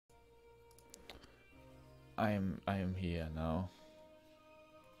I am here now.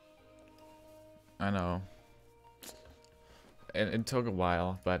 I know. It took a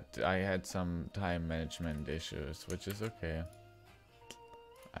while, but I had some time management issues, which is okay.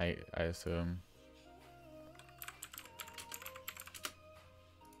 I assume.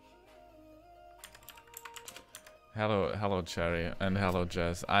 Hello Cherry and hello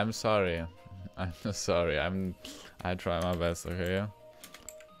Jess. I'm sorry. I'm sorry. I try my best, okay?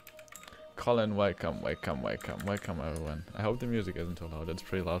 Colin, welcome everyone. I hope the music isn't too loud. It's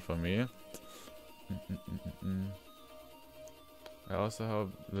pretty loud for me. I also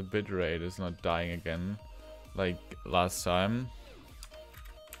hope the bitrate is not dying again, like last time.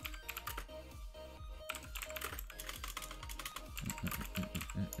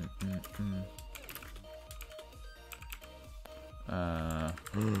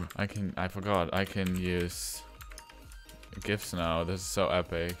 I forgot, I can use GIFs now. This is so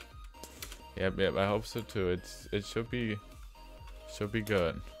epic. Yep, I hope so too. It should be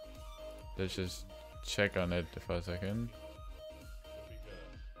good. Let's just check on it for a second.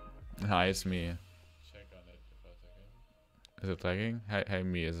 Hi, it's me. Check on it for a second. Is it lagging? Hey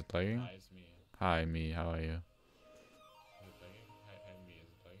me, is it lagging? Hi, it's me. Hi me, how are you? Is it lagging? Hi me, is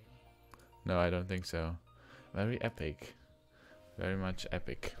it lagging? No, I don't think so. Very epic. Very much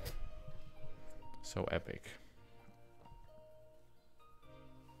epic. So epic.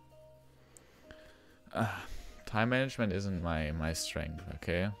 Time management isn't my strength,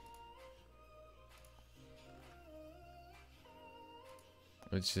 okay?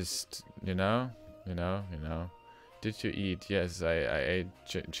 It's just, you know. Did you eat? Yes, I ate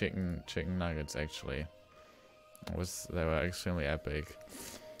chicken nuggets actually. They were extremely epic.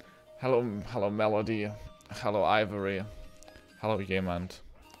 Hello Melody. Hello Ivory. Hello Jemand.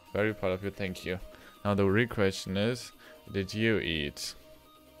 Very proud of you, thank you. Now the real question is, did you eat?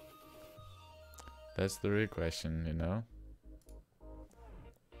 That's the real question, you know.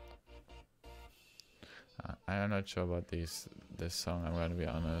 I'm not sure about this song, I'm gonna be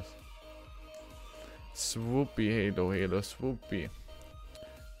honest. Swoopy, hello, swoopy.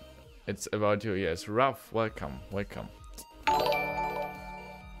 It's about you, yes. Ruff, welcome.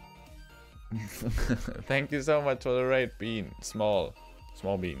 Thank you so much for the raid, Bean. Small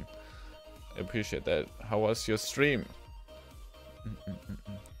Bean. Appreciate that. How was your stream?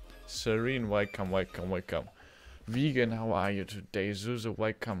 Serene, welcome. Vegan, how are you today? Zuzu,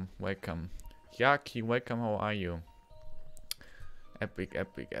 welcome. Yaki, welcome, how are you? Epic.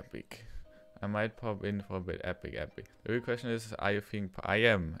 I might pop in for a bit. Epic. The real question is, are you feeling... I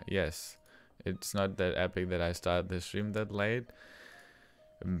am, yes. It's not that epic that I started the stream that late.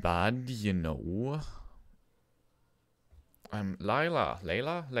 But, you know... Layla,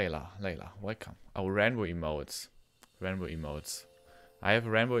 welcome. Oh, rainbow emotes. I have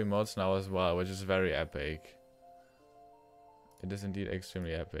rainbow emotes now as well, which is very epic. It is indeed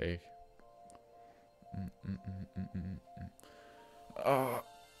extremely epic.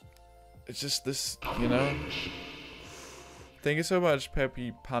 It's just this, you know. Thank you so much,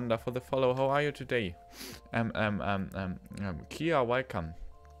 Peppy Panda, for the follow. How are you today? Kia, welcome.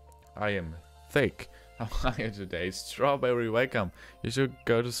 I am thick. How are you today? Strawberry, welcome. You should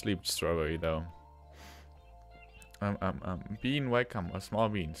go to sleep, Strawberry, though. Bean, welcome. A small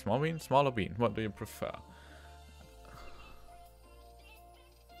bean. Smaller bean. What do you prefer?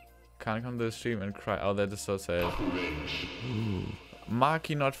 Can't come to the stream and cry. Oh, that is so sad.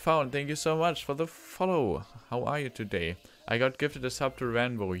 Marky not found. Thank you so much for the follow. How are you today? I got gifted a sub to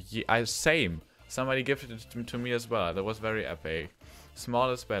Rainbow. Yeah, same. Somebody gifted it to me as well. That was very epic.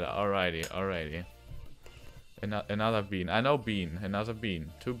 Small is better. Alrighty. Another bean. I know bean. Another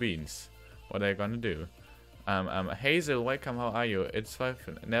bean. 2 beans. What are you gonna do? Hazel, welcome. How are you? It's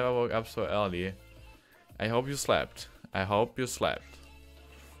 5. Never woke up so early. I hope you slept.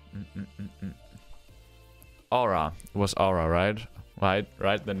 Aura. It was Aura, right?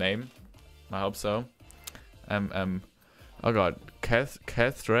 Right, the name. I hope so. Oh god.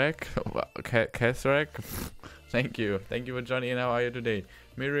 Cathrek? Thank you for joining in. How are you today?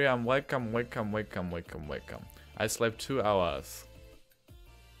 Miriam, welcome. I slept 2 hours.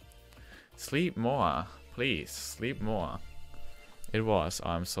 Sleep more. Please, sleep more. It was. Oh,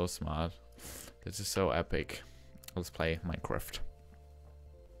 I'm so smart. This is so epic. Let's play Minecraft.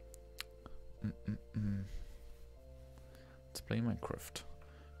 Let's play Minecraft.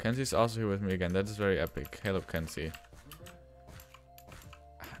 Kenzie's also here with me again. That is very epic. Hello, Kenzie.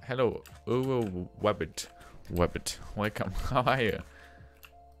 Hello, Wabbit. Welcome. How are you?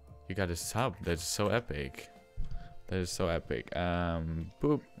 You got a sub. That is so epic.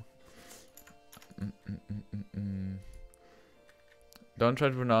 Boop. Don't try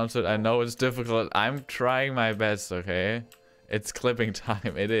to pronounce it. I know it's difficult. I'm trying my best, okay? It's clipping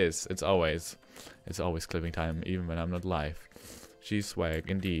time. It is. It's always clipping time, even when I'm not live. She's swag,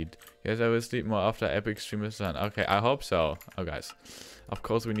 indeed. Yes, I will sleep more after epic stream is done. Okay, I hope so. Oh, guys. Of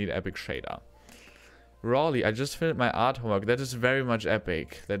course, we need epic shader. Rawley, I just finished my art homework. That is very much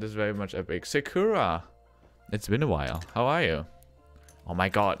epic. That is very much epic. Sakura! It's been a while. How are you? Oh my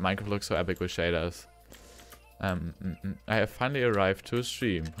god, Minecraft looks so epic with shaders. I have finally arrived to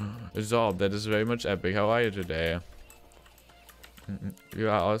stream. Zorb, that is very much epic. How are you today? You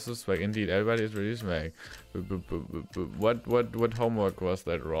are also swag. Indeed, everybody is really swag. What homework was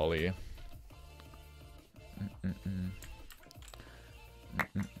that, Rawley?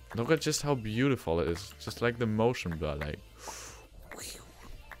 Look at just how beautiful it is. Just like the motion blur, like.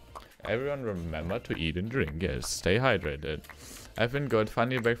 Everyone remember to eat and drink. Yes, stay hydrated. I've been good.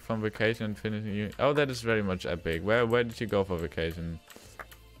 Finally back from vacation and finishing. Oh, that is very much epic. Where did you go for vacation?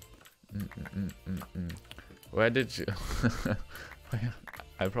 Where did you?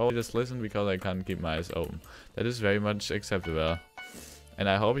 I probably just listened because I can't keep my eyes open. That is very much acceptable. And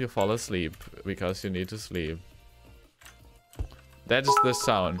I hope you fall asleep because you need to sleep. That is the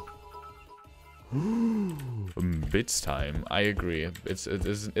sound. Bits time. I agree.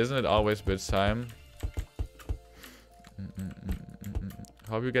 Isn't it always bits time?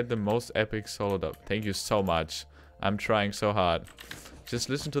 Hope you get the most epic soloed up. Thank you so much. I'm trying so hard. Just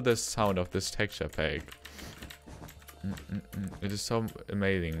listen to the sound of this texture pack. It is so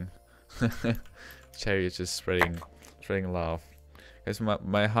amazing. Cherry is just spreading love. Guys,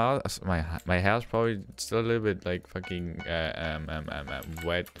 my hair is probably still a little bit like fucking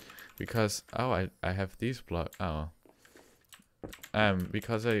wet because I have these blocks.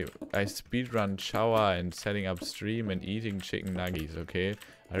 Because I speedrun shower and setting up stream and eating chicken nuggets, okay?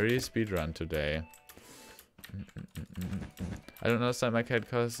 I really speedrun today. I don't understand my cat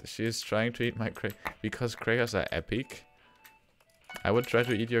because she is trying to eat my because crackers are epic. I would try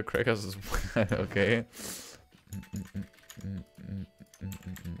to eat your crackers as well, okay?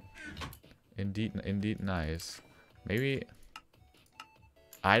 Indeed nice. Maybe...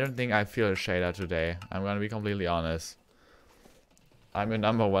 I don't think I feel a shader today. I'm gonna be completely honest. I'm your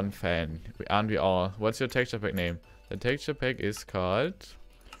 #1 fan. Aren't we all? What's your texture pack name? The texture pack is called...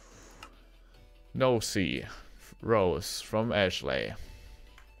 No Sea. Rose from Ashley.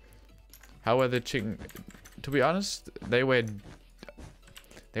 How were the chicken... To be honest, they were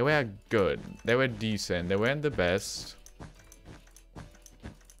good. They were decent. They weren't the best.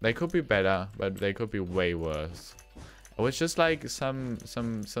 They could be better, but they could be way worse. It was just like some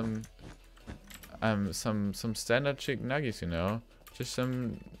standard chicken nuggets, you know? Just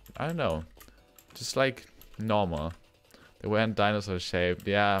some, I don't know, just like normal. They weren't dinosaur shaped.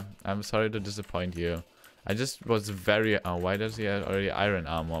 Yeah, I'm sorry to disappoint you. I just was very, why does he have already iron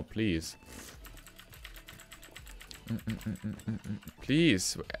armor? Please.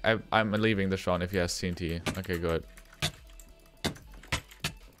 Please. I'm leaving the Sean if he has CNT. Okay, good.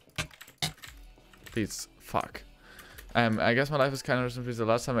 Please, fuck. I guess my life is kind of recent. The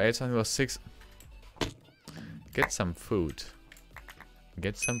last time I ate something was 6. Get some food.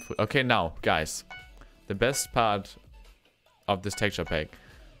 Get some food. Okay, now, guys. The best part of this texture pack.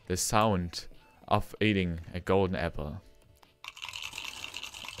 The sound of eating a golden apple.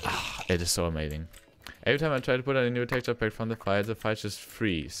 Ah, it is so amazing. Every time I try to put on a new texture pack from the file just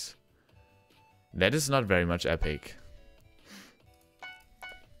freeze. That is not very much epic.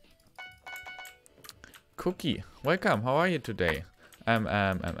 Cookie, welcome. How are you today? I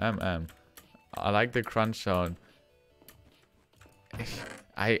like the crunch sound.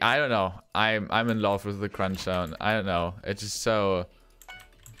 I don't know. I'm in love with the crunch sound. I don't know. It's just so.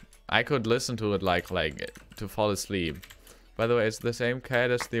 I could listen to it like to fall asleep. By the way, it's the same cat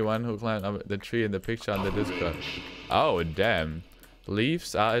as the one who climbed up the tree in the picture on the Discord. Oh damn.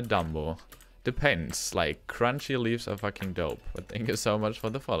 Leaves are a Dumbo. Depends. Like crunchy leaves are fucking dope. But thank you so much for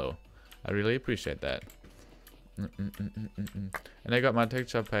the follow. I really appreciate that. And I got my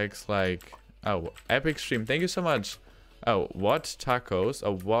texture packs like... Oh, epic stream. Thank you so much. Oh, what tacos?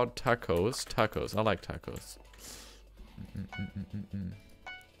 Oh, what tacos? Tacos. I like tacos.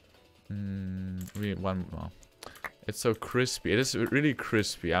 We need one more. It's so crispy. It is really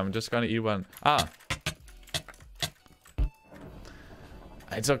crispy. I'm just gonna eat one. Ah!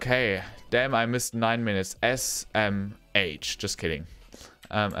 It's okay. Damn, I missed 9 minutes. SMH. Just kidding.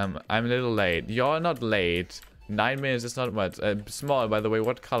 I'm a little late. You're not late. 9 minutes is not much. Small, by the way.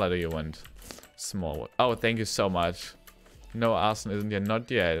 What color do you want? Small. Oh, thank you so much. No, arson isn't yet.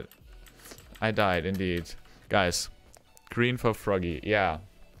 Not yet. I died, indeed. Guys, green for Froggy. Yeah,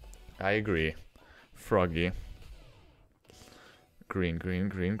 I agree. Froggy. Green, green,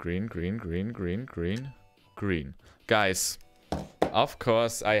 green, green, green, green, green, green, green. Guys, of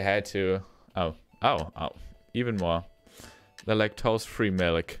course I had to... Oh, oh, oh. Even more. The lactose-free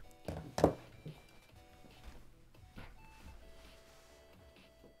milk.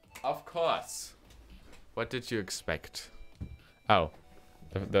 Of course. What did you expect? Oh.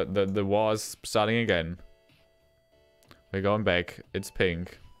 The war is starting again. We're going back. It's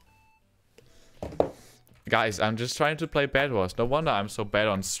pink. Guys, I'm just trying to play Bedwars. No wonder I'm so bad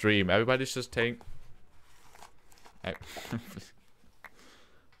on stream. Everybody's just taking...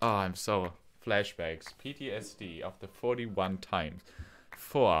 Oh, I'm so... Flashbacks. PTSD of the 41 times.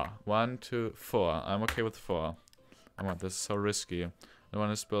 4. 1, 2, 4. I'm okay with 4. Oh my, this is so risky. I don't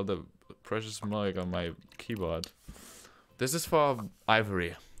want to spill the precious milk on my keyboard. This is for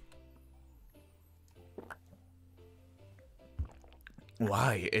Ivory.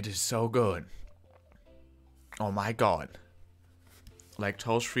 Why? It is so good. Oh my god.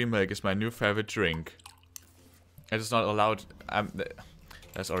 Lactose-free milk is my new favorite drink. It is not allowed.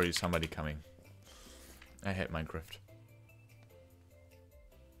 There's already somebody coming. I hate Minecraft.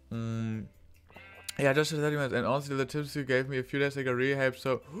 Yeah, just 30 minutes. And also the tips you gave me a few days ago really helped.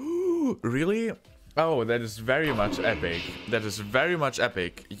 So, really? Oh, that is very much epic. That is very much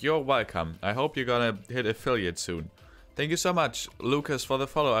epic. You're welcome. I hope you're gonna hit affiliate soon. Thank you so much, Lucas, for the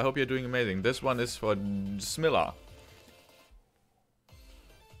follow. I hope you're doing amazing. This one is for Smilla.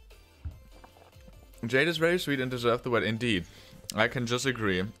 Jade is very sweet and deserved the word. Indeed. I can just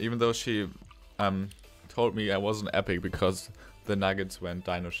agree. Even though she told me I wasn't epic because the nuggets went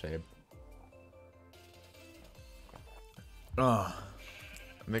dino shape. Oh,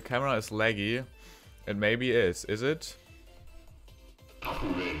 the camera is laggy. It maybe is. Is it?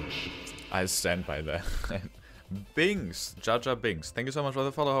 I stand by that. Bings. Jaja Bings. Thank you so much for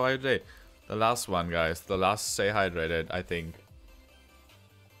the follow. How are you today? The last one, guys. The last stay hydrated, I think.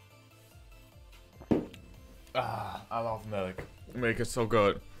 Ah, I love milk. Milk is so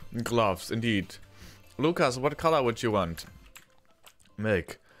good. Gloves, indeed. Lucas, what color would you want?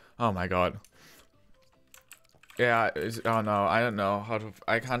 Milk. Oh my god. Yeah, oh no, I don't know how to...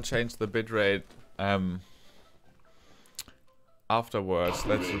 I can't change the bitrate afterwards.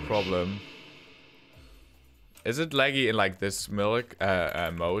 That's the problem. Is it laggy in like this milk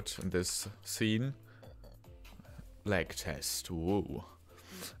mode, in this scene? Lag test, woo.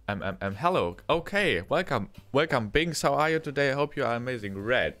 Hello, okay, welcome, Bings, how are you today? I hope you are amazing.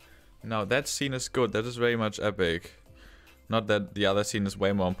 Red. Now that scene is good, that is very much epic. Not that the other scene is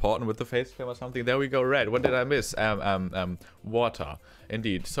way more important with the face cam or something. There we go, Red. What did I miss? Water.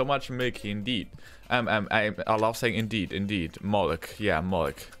 Indeed. So much milky, indeed. I love saying indeed, indeed. Milk. Yeah,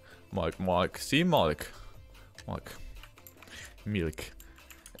 milk. Milk. See, milk. Milk.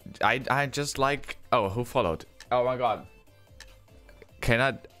 I just like... Oh, who followed? Oh my god.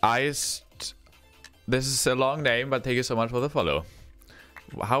 Cannot iced... This is a long name, but thank you so much for the follow.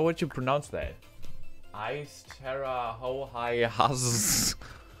 How would you pronounce that? Ice Terra Ho Hi Huzz.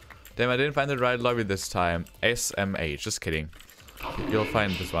 Damn, I didn't find the right lobby this time. SMH, just kidding. You'll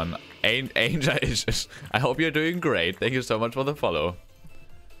find this one. Angel, I hope you're doing great. Thank you so much for the follow.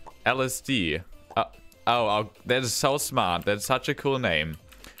 LSD. Oh, that is so smart. That's such a cool name.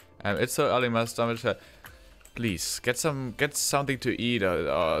 It's so early, my stomach. Please get something to eat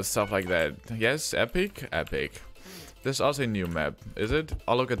or stuff like that. Yes, epic. There's also a new map. Is it?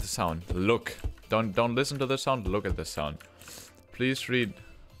 Oh, look at the sound. Look. Don't listen to the sound. Look at the sound. Please read.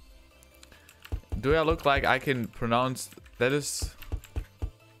 Do I look like I can pronounce? That is.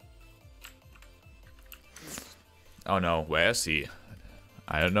 Oh no, where is he?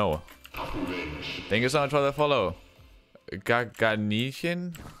 I don't know. Thank you so much for the follow.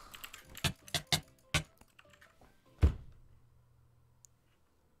 Gaganischen.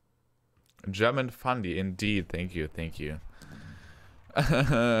 German fundy, indeed. Thank you.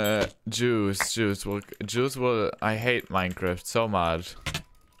 Juice will. I hate Minecraft so much.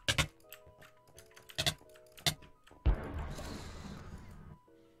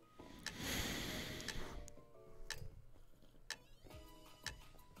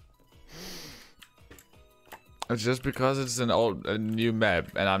 It's just because it's a new map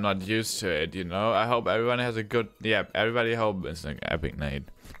and I'm not used to it, you know. I hope everyone has a good. Yeah, everybody hope it's an epic night.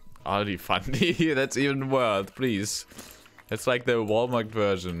 Aldi funny. That's even worse, please. It's like the Walmart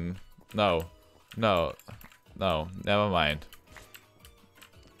version. No, never mind.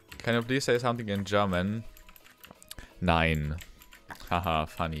 Can you please say something in German? Nein. Haha,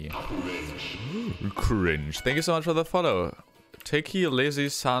 funny. Cringe. Thank you so much for the follow. Tiki, lazy,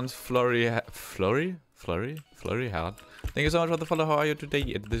 sans, flurry hard. Thank you so much for the follow. How are you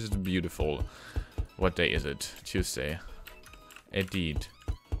today? This is beautiful. What day is it? Tuesday. Indeed.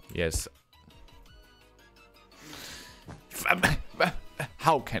 Yes.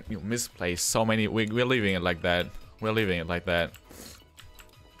 How can you misplace so many? We're leaving it like that. We're leaving it like that.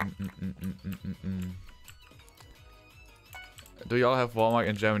 Do y'all have Walmart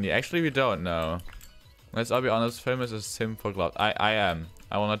in Germany? Actually, we don't know. Let's all be honest, film is a sim for cloud. I am.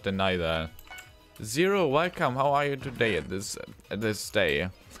 I will not deny that. Zero, welcome. How are you today at this day?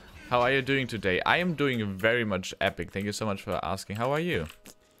 How are you doing today? I am doing very much epic. Thank you so much for asking. How are you?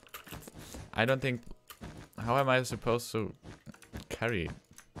 I don't think... How am I supposed to carry?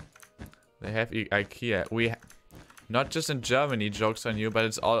 They have IKEA. Not just in Germany, jokes on you, but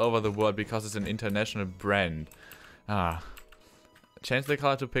it's all over the world because it's an international brand. Ah. Change the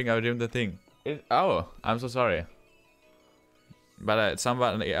color to pink, I redeemed the thing. Oh, I'm so sorry. But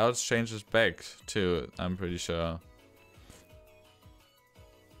somebody else changes back too, I'm pretty sure.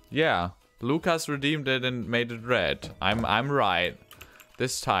 Yeah, Lucas redeemed it and made it red. I'm right.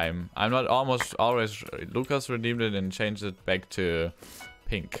 This time. I'm not almost always... Lucas redeemed it and changed it back to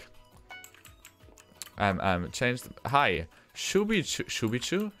pink. Changed... Hi.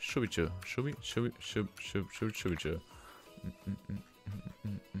 Shubichu? Shubichu.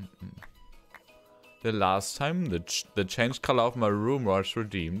 The last time the changed color of my room was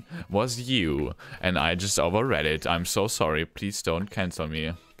redeemed was you. And I just overread it. I'm so sorry. Please don't cancel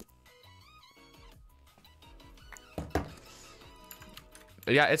me.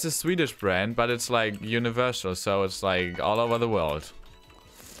 Yeah, it's a Swedish brand, but it's like universal, so it's like all over the world.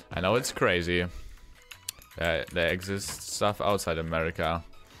 I know it's crazy. There exists stuff outside America.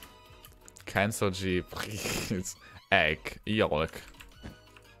 Cancel G, please. Egg, yolk.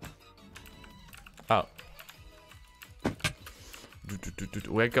 Oh.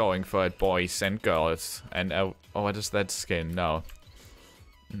 We're going for it, boys and girls. And oh, what is that skin? No.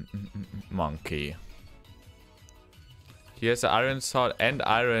 Monkey. Here's the iron sword and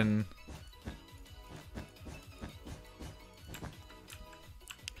iron.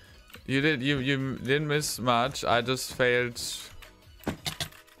 You didn't miss much. I just failed.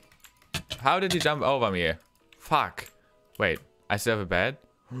 How did you jump over me? Fuck. Wait, I still have a bed?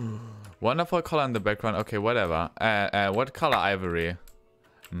 Wonderful color in the background. Okay, whatever. What color ivory?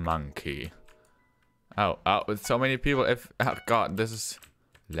 Monkey. Oh, with so many people. Oh god, this is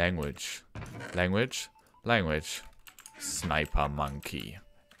language. Language. Sniper monkey.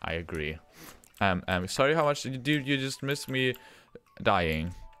 I agree. Sorry, how much did you just miss me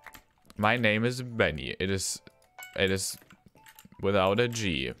dying? My name is Benny. It is without a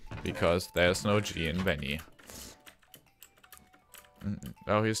G because there's no G in Benny.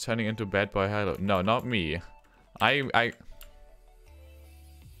 Oh, he's turning into bad boy. Hello. No, not me. Oh,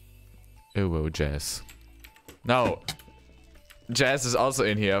 Jazz. No. Jazz is also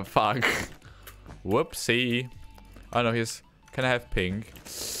in here. Fuck. Whoopsie. Oh no, can I have pink?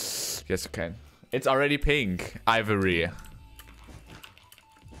 Yes, you can. It's already pink. Ivory.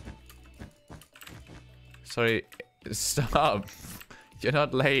 Sorry. Stop. You're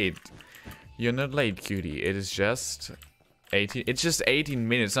not late. You're not late, cutie. It is just 18. It's just 18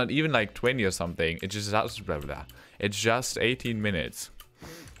 minutes. Not even like 20 or something. It's just blah blah. It's just 18 minutes.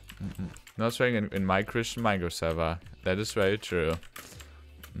 Not staying in my Christian Minecraft server. That is very true.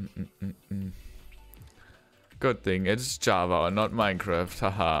 Good thing it's Java or not Minecraft.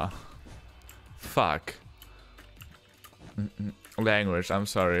 Haha. Fuck. Language. I'm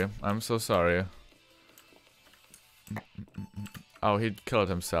sorry. I'm so sorry. Oh, he killed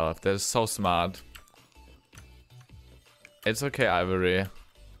himself. That's so smart. It's okay, Ivory.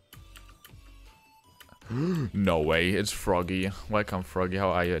 No way. It's Froggy. Welcome, Froggy.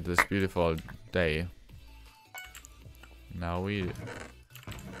 How are you at this beautiful day? Now we...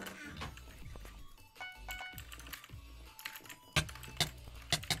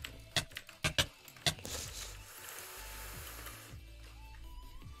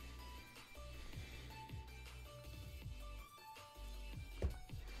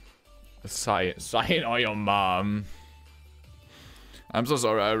 Sign or your mom. I'm so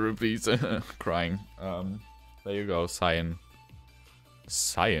sorry, I repeat. Crying. There you go, Science.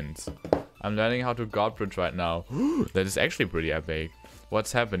 I'm learning how to God bridge right now. That is actually pretty epic.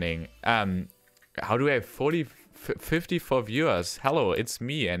 What's happening? How do I have 54 viewers? Hello, it's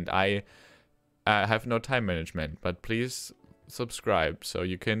me, and I have no time management. But please subscribe so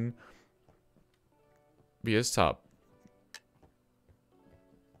you can be a sub.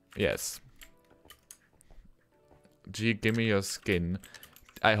 Yes. Gee, give me your skin.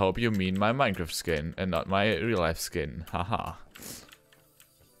 I hope you mean my Minecraft skin and not my real life skin. Haha.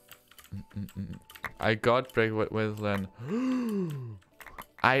 I got break with land.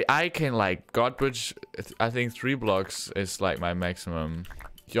 I can like God Bridge. I think 3 blocks is like my maximum.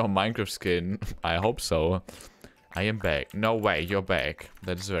 Your Minecraft skin. I hope so. I am back. No way, you're back.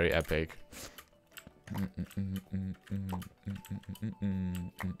 That is very epic.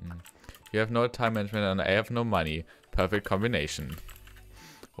 You have no time management and I have no money. Perfect combination.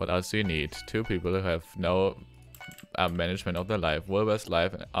 What else do you need? 2 people who have no management of their life. Wilbur's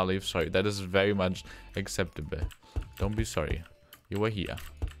life and I'll leave sorry. That is very much acceptable. Don't be sorry. You were here.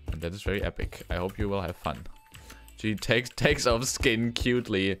 And that is very epic. I hope you will have fun. She takes off skin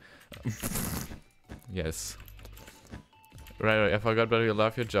cutely. Yes. Right, I forgot, but we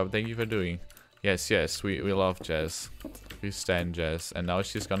love your job. Thank you for doing. Yes, we love Jazz. We stand Jazz. And now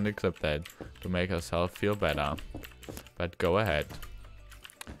she's gonna clip that to make herself feel better. But go ahead.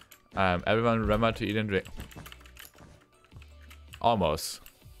 Everyone remember to eat and drink. Almost.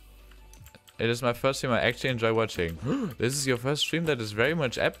 It is my first stream I actually enjoy watching. This is your first stream? That is very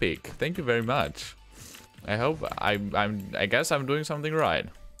much epic. Thank you very much. I hope I guess I'm doing something right.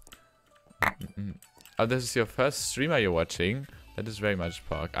 Oh, this is your first streamer you're watching? That is very much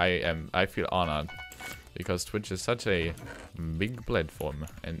Park. I feel honored. Because Twitch is such a big platform.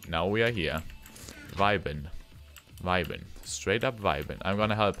 And now we are here. Vibin'. Straight up vibin'. I'm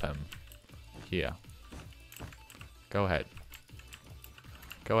gonna help him. Here. Go ahead.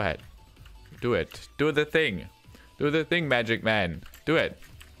 Do it. Do the thing. Do the thing, Magic Man. Do it.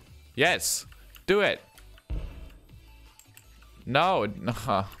 Yes. Do it. No.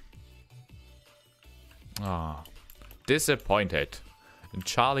 Oh. Disappointed.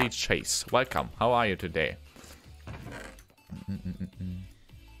 Charlie Chase. Welcome. How are you today?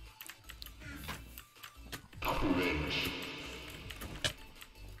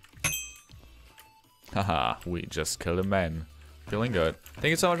 Haha. We just killed a man. Feeling good. Thank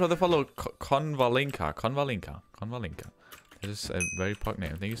you so much for the follow, Convalinka. That is a very pog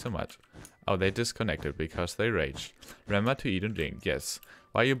name. Thank you so much. Oh, they disconnected because they raged. Remember to eat and drink. Yes.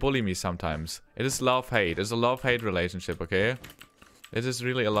 Why you bully me sometimes? It is love-hate. It's a love-hate relationship, okay? It is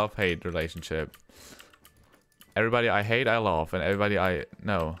really a love-hate relationship. Everybody I hate, I love. And everybody I...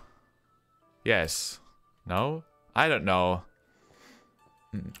 No. Yes. No? I don't know.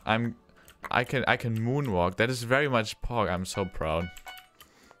 I can moonwalk. That is very much Pog. I'm so proud.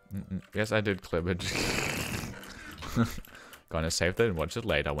 Yes, I did clip it. Gonna save that and watch it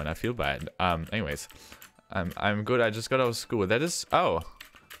later when I feel bad. Anyways. I'm good. I just got out of school. That is... Oh.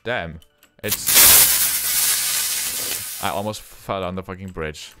 Damn. It's... I almost fell on the fucking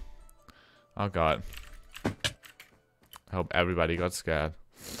bridge. Oh god. I hope everybody got scared.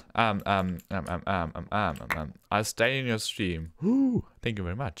 I'll stay in your stream. Woo! Thank you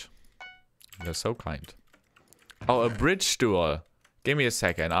very much. You're so kind. Oh, a bridge duel. Give me a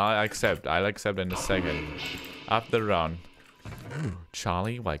second. I'll accept in a second. After the round. Ooh,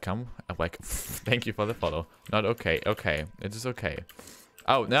 Charlie, welcome. Thank you for the follow. Not okay. Okay. It is okay.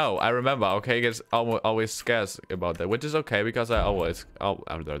 Oh, no. I remember. Okay, gets always scared about that. Which is okay because I always... Oh,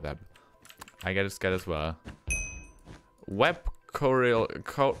 I get scared as well. Web correlate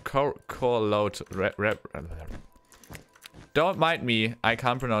rep. Don't mind me. I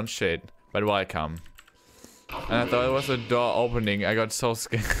can't pronounce shit. But welcome. And I thought it was a door opening. I got so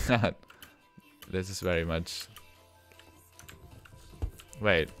scared. This is very much...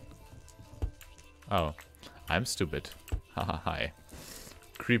 Wait. Oh. I'm stupid. Haha, hi.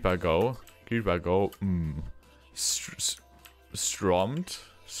 Creeper go. Stromed.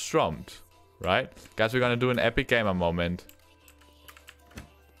 Right? Guys, we're gonna do an epic gamer moment.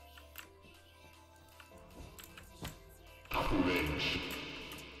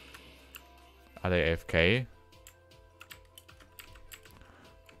 Are they AFK?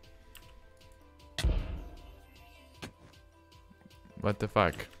 What the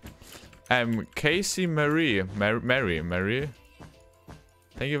fuck? Casey Marie. Mary.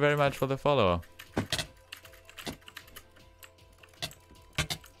 Thank you very much for the follow.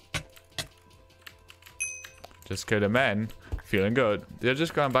 Just killed a man. Feeling good. They're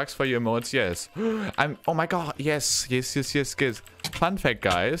just going bucks for your emotes, yes. Oh my god, yes, kids. Fun fact,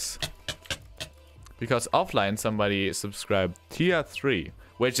 guys. Because offline somebody subscribed tier 3,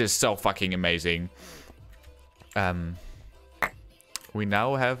 which is so fucking amazing. We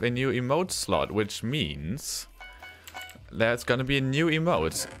now have a new emote slot, which means there's gonna be a new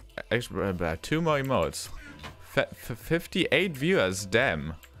emote. Actually, 2 more emotes. 58 viewers,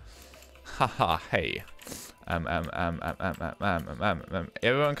 damn. Haha, hey.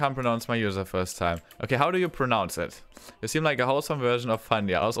 Everyone can pronounce my user first time. Okay, how do you pronounce it? You seem like a wholesome version of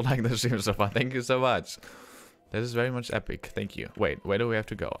Fundy. I also like the stream so far. Thank you so much. That is very much epic. Thank you. Wait, where do we have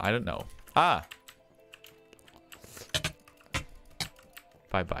to go? I don't know. Ah!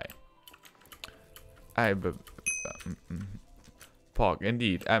 Bye bye. Pork,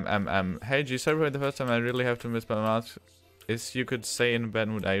 indeed. Hey G, sorry for the first time. I really have to miss my mouth. Is you could say in bad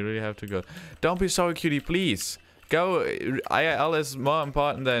mood. I really have to go. Don't be sorry, cutie, please. Go. IRL is more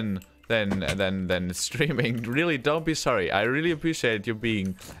important than streaming. Really, don't be sorry. I really appreciate you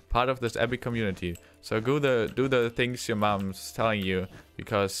being part of this epic community. So do the things your mom's telling you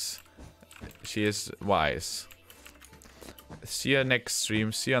because she is wise. See you next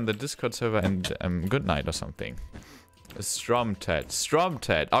stream. See you on the Discord server and good night or something. Stromted.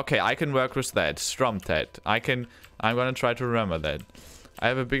 Stromted. Okay, I can work with that. Stromted. I'm gonna try to remember that. I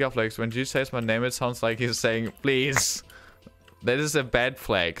have a bigger flex. When G says my name, it sounds like he's saying, please. That is a bad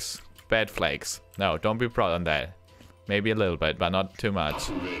flex. Bad flex. No, don't be proud on that. Maybe a little bit, but not too much.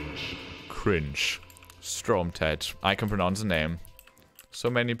 Cringe. Stromted. I can pronounce the name. So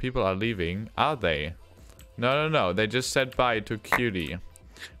many people are leaving. Are they? No. They just said bye to Cutie.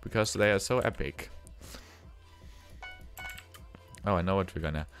 Because they are so epic. Oh, I know what we're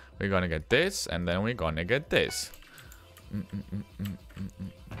gonna get this, and then we're gonna get this.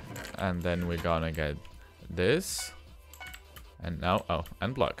 And then we're gonna get this. And now, oh,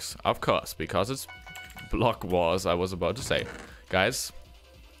 and blocks. Of course, because it's block wars, I was about to say. Guys,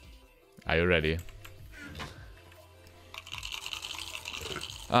 are you ready?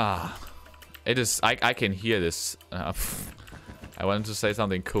 Ah, it is, I can hear this. I wanted to say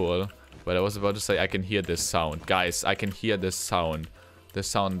something cool, but I was about to say I can hear this sound. Guys, I can hear this sound. The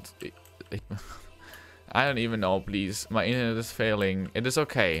sound... I don't even know, please. My internet is failing. It is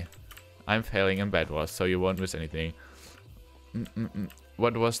okay. I'm failing in Bedwars, so you won't miss anything.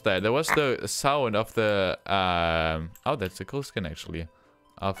 What was that? There was the sound of the... oh, that's a cool skin, actually.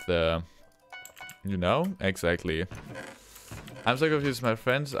 Of the... You know? Exactly. I'm so confused. My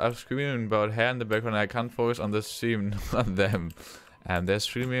friends are screaming about hair in the background. I can't focus on the stream on them. And they're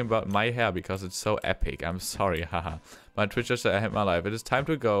streaming about my hair because it's so epic. I'm sorry, haha. My Twitch just said I hate my life. It is time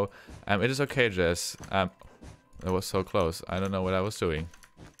to go. It is okay, Jess. It was so close. I don't know what I was doing.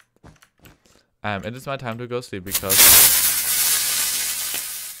 It is my time to go sleep because...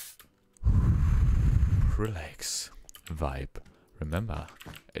 Relax. Vibe. Remember,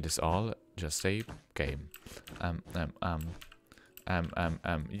 it is all just a game.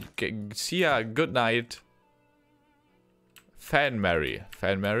 See ya. Good night. Fan Mary,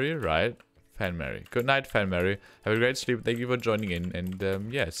 right? Fan Mary. Good night, Fan Mary. Have a great sleep. Thank you for joining in.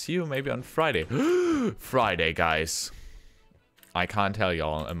 And yeah, see you maybe on Friday. Friday, guys. I can't tell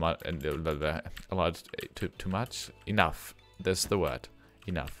y'all a lot too much. Enough. That's the word.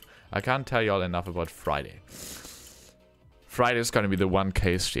 Enough. I can't tell y'all enough about Friday. Friday is gonna be the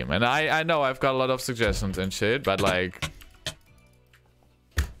 1K stream. And I know I've got a lot of suggestions and shit, but like...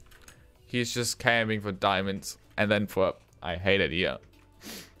 He's just camping for diamonds. And then for... I hate it here.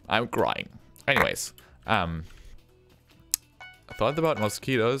 I'm crying. Anyways, I thought about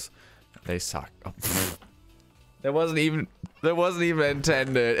mosquitoes. They suck. Oh. That wasn't even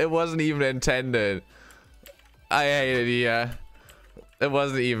intended. It wasn't even intended. I hate it here. It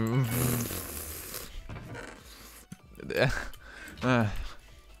wasn't even.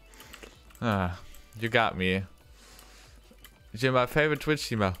 You got me. You're my favorite Twitch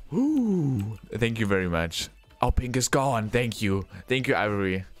streamer. Ooh, thank you very much. Oh, pink is gone. Thank you. Thank you,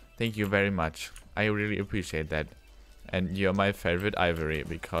 Ivory. Thank you very much. I really appreciate that. And you're my favorite Ivory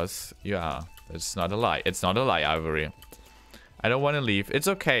because you are. It's not a lie. It's not a lie, Ivory. I don't want to leave. It's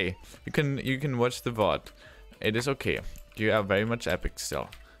okay. You can watch the VOD. It is okay. You are very much epic still.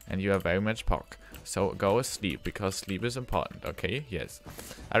 And you are very much POC. So go sleep because sleep is important, okay? Yes.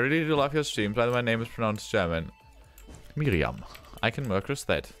 I really do love your streams. By the way, my name is pronounced German. Miriam. I can work with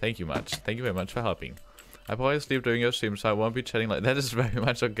that. Thank you much. Thank you very much for helping. I probably sleep during your stream, so I won't be chatting like that. Is very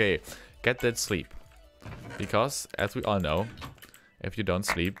much okay. Get that sleep. Because, as we all know, if you don't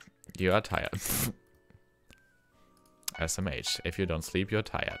sleep, you are tired. SMH. If you don't sleep, you're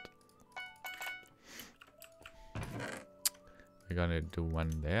tired. We're gonna do one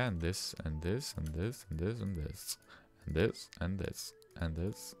there, and this, and this, and this, and this, and this. And this, and this, and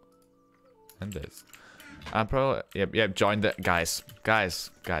this, and this. I'm probably... Yep, join the... Guys.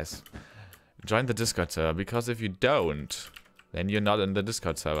 Join the Discord server, because if you don't, then you're not in the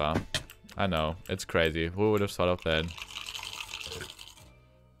Discord server. I know, it's crazy. Who would have thought of that?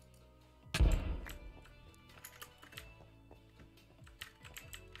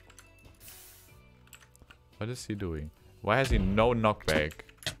 What is he doing? Why has he no knockback?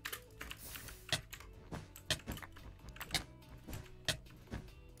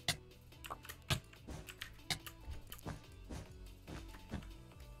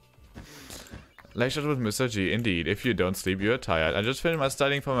 Lecture with Mr. G, indeed. If you don't sleep, you're tired. I just finished my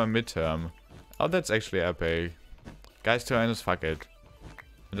studying for my midterm. Oh, that's actually epic. Guys, to honest, fuck it.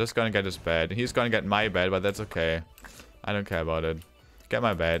 I'm just gonna get his bed. He's gonna get my bed, but that's okay. I don't care about it. Get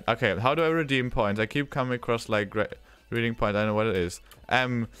my bed. Okay, how do I redeem points? I keep coming across like reading points. I don't know what it is.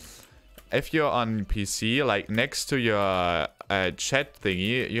 If you're on PC, like next to your chat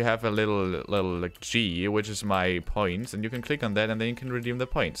thingy, you have a little like G, which is my points, and you can click on that, and then you can redeem the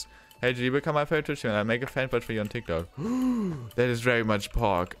points. Hey G, become my favorite Twitch channel. I make a fan page for you on TikTok. That is very much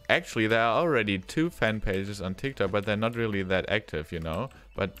pork. Actually, there are already 2 fan pages on TikTok, but they're not really that active, you know.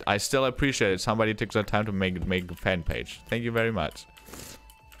 But I still appreciate it. Somebody took the time to make a fan page. Thank you very much.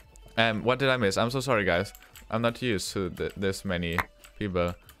 What did I miss? I'm so sorry, guys. I'm not used to this many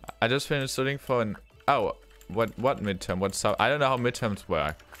people. I just finished studying for an... Oh, what midterm? I don't know how midterms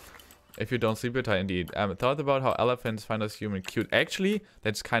work. If you don't sleep, you're tired indeed. Thought about how elephants find us human cute. Actually,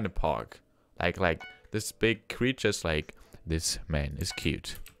 that's kind of pork. Like this big creature's like, this man is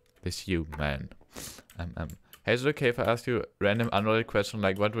cute. This human. Hey, is it okay if I ask you a random unrelated question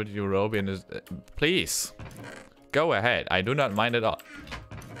like what would you roll be in this? Please. Go ahead. I do not mind at all.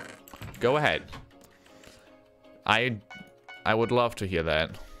 Go ahead. I would love to hear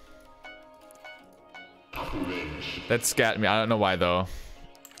that. That scared me. I don't know why though.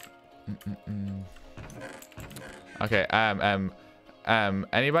 Okay,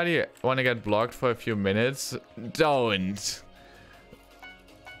 anybody want to get blocked for a few minutes? Don't.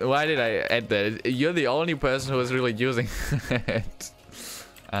 Why did I add that? You're the only person who is really using it.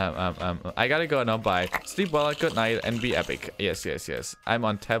 I gotta go now. Bye. Sleep well, good night, and be epic. Yes. I'm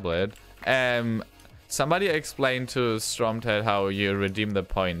on tablet. Somebody explain to Stromted how you redeem the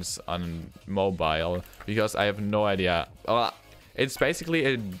points on mobile, because I have no idea. It's basically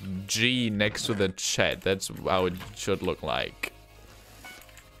a G next to the chat. That's how it should look like.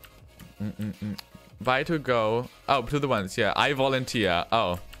 Bye to go. Oh, to the ones. Yeah, I volunteer.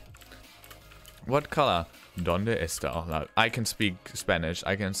 Oh. What color? Donde está? Oh, I can speak Spanish.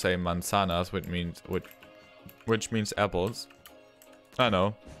 I can say manzanas, which means apples. I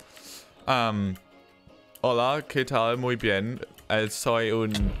know. Hola, ¿qué tal? Muy bien. Soy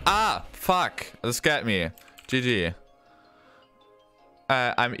un... Ah! Fuck! That scared me. GG.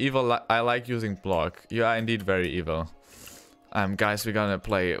 I'm evil. I like using block. You are indeed very evil. Guys, we're gonna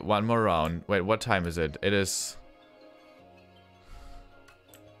play one more round. Wait, what time is it? It is...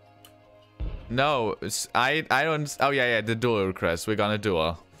 No, I don't... Oh, yeah, the duel request. We're gonna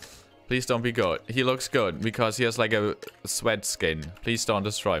duel. Please don't be good. He looks good because he has like a sweat skin. Please don't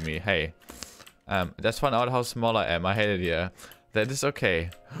destroy me. Hey. Just found out how small I am. I hate it here. That is okay.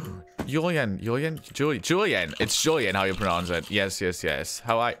 Julian. It's Julian how you pronounce it. Yes.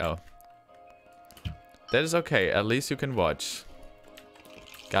 Oh. That is okay. At least you can watch.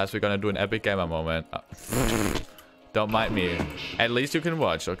 Guys, we're gonna do an epic gamer moment. Don't mind me. At least you can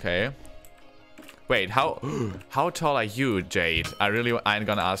watch, okay? Wait, how tall are you, Jade? I'm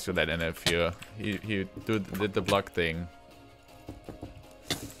gonna ask you that in a few. You did the block thing.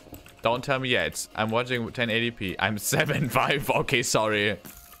 Don't tell me yet. I'm watching 1080p. I'm 7'5". Okay, sorry.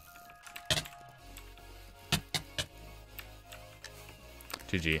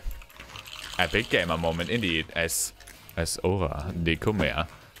 GG. Epic gamer moment indeed. As Aura de Comer.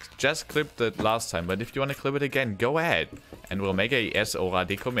 Just clipped it last time, but if you want to clip it again, go ahead. And we'll make a As Aura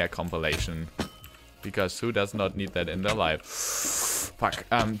de Comer compilation. Because who does not need that in their life? Fuck.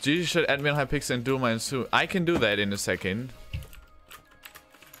 GG should add me on Hypixel and do mine soon. I can do that in a second.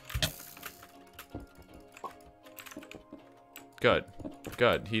 Good.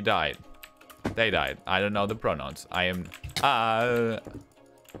 He died. They died. I don't know the pronouns. I am...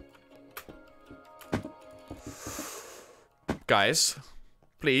 Guys.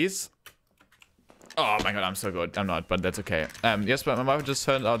 Please. Oh my god, I'm so good. I'm not, but that's okay. Yes, but my mouth just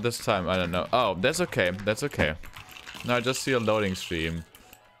turned out this time. I don't know. Oh, that's okay. No, I just see a loading stream.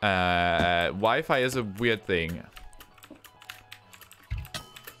 Wi-Fi is a weird thing.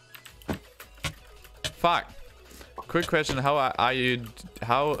 Fuck. Quick question, how are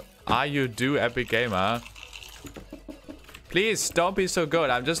you do Epic Gamer? Please don't be so good.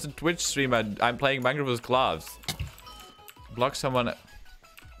 I'm just a Twitch streamer. I'm playing Minecraft with gloves. Block someone.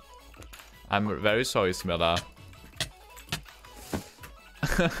 I'm very sorry, Smiller.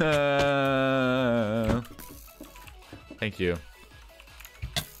 Thank you.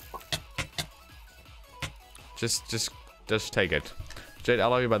 Just take it. Jade, I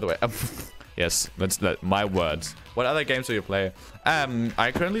love you, by the way. Yes, that's my words. What other games do you play?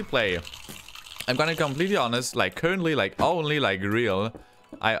 I currently play. I'm gonna be completely honest. Like currently, like only like real.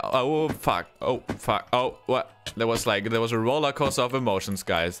 Oh fuck. Oh what? There was a roller coaster of emotions,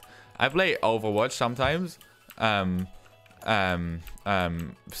 guys. I play Overwatch sometimes.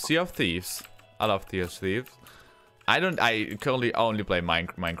 Sea of Thieves. I love Sea of Thieves. I currently only play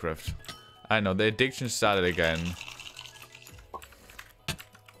Minecraft. I know, the addiction started again.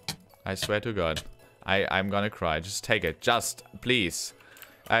 I swear to God. I'm gonna cry. Just take it. Just, please.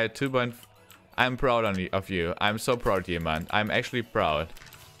 I had 2. I'm proud of you. I'm so proud of you, man. I'm actually proud.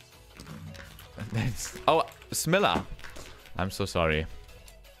 Oh, Smilla. I'm so sorry.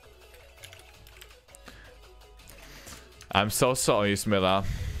 I'm so sorry, Smilla.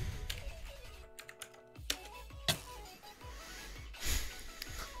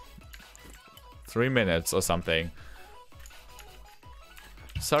 Three minutes or something.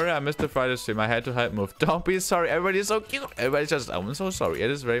 Sorry, I missed the Friday stream. I had to help move. Don't be sorry. Everybody's so cute. Everybody's just, I'm so sorry.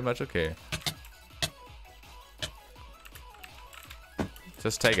 It is very much okay.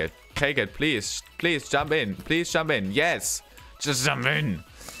 Just take it. Take it, please. Please jump in. Please jump in. Yes. Just jump in.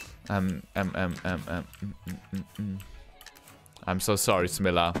 I'm so sorry,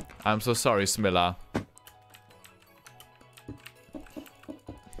 Smilla. I'm so sorry, Smilla.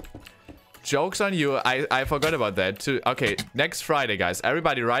 Jokes on you. I forgot about that too. Okay, next Friday, guys.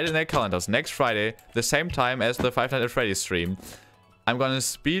 Everybody write in their calendars. Next Friday, the same time as the Five Nights at Freddy's stream, I'm gonna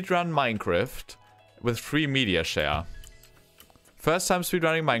speedrun Minecraft with free media share. First time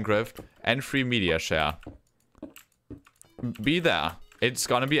speedrunning Minecraft and free media share. Be there. It's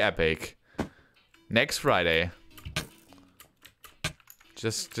gonna be epic. Next Friday.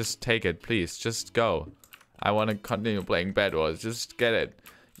 Just take it, please. Just go. I want to continue playing Bedwars. Just get it.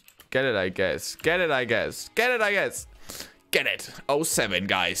 Get it, I guess. Get it, I guess. Get it, I guess. Get it. 07,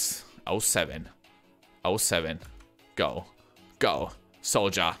 guys. 07. 07. Go. Go.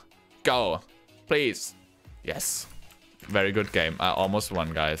 Soldier. Go. Please. Yes. Very good game. I almost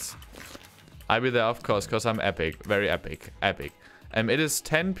won, guys. I'll be there, of course, because I'm epic. Very epic. Epic. It is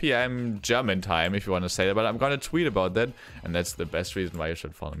 10 p.m. German time, if you want to say that, but I'm going to tweet about that, and that's the best reason why you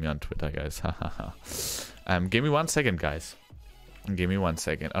should follow me on Twitter, guys. Give me 1 second, guys. Give me 1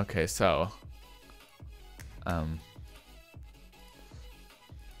 second. Okay, so...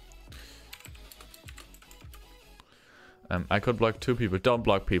 I could block 2 people. Don't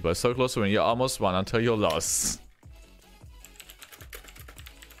block people. So close to win. You almost won until you lost.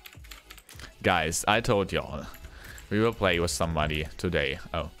 Guys, I told y'all. We will play with somebody today.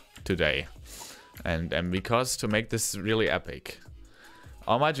 Oh, today. And because to make this really epic.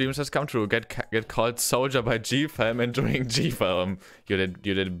 All my dreams has come true. Get called soldier by G-Film and doing G-Film. You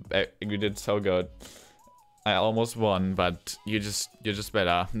did so good. I almost won, but you're just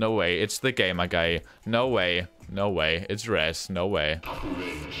better. No way. It's the gamer guy. No way. No way. It's Res. No way.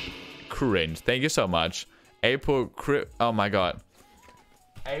 Cringe. Thank you so much. April Crip. Oh my god.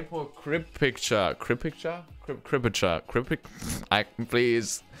 April Crip picture. Crip picture? Crip picture.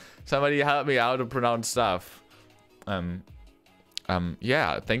 Please. Somebody help me out to pronounce stuff.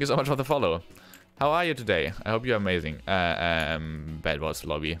 Yeah, thank you so much for the follow. How are you today? I hope you're amazing. Bedwars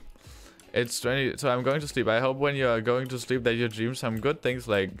lobby. It's 20, so I'm going to sleep. I hope when you're going to sleep that you dream some good things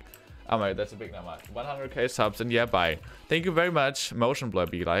like... Oh my, that's a big number. 100k subs and yeah, bye. Thank you very much, Motion Blur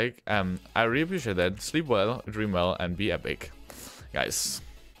be like. I really appreciate that. Sleep well, dream well, and be epic. Guys.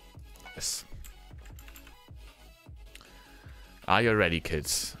 Yes. Are you ready,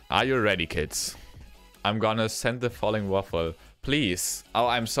 kids? Are you ready, kids? I'm gonna send the falling waffle. Please. Oh,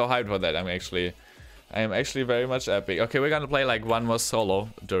 I'm so hyped for that. I am actually very much epic. Okay, we're gonna play like one more solo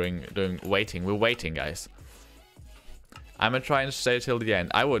during waiting. We're waiting, guys. I'm gonna try and stay till the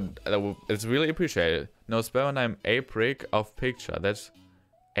end. It's really appreciated. No spell when I'm a prick of picture. That's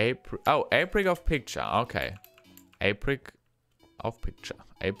a prick of picture. Okay. A prick of picture.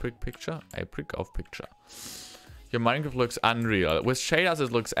 A prick picture. A prick of picture. Your Minecraft looks unreal. With shaders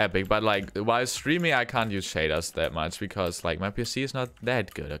it looks epic, but like while streaming I can't use shaders that much because like my PC is not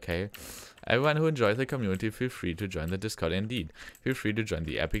that good, okay? Everyone who enjoys the community, feel free to join the Discord indeed. Feel free to join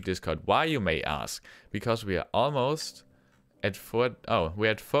the epic Discord. Why, you may ask? Because we are almost at we're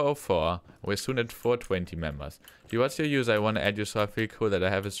at 404. We're soon at 420 members. What's your user? I want to add you so I feel cool that I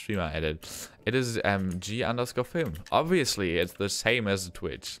have a streamer added. It is G_film. Obviously it's the same as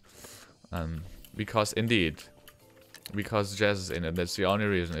Twitch. Because indeed. Because Jazz is in it, that's the only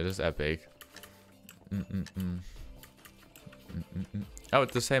reason. It is epic. Oh,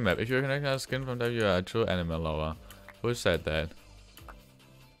 it's the same map. If you're connecting a skin from that, you are a true animal lover. Who said that?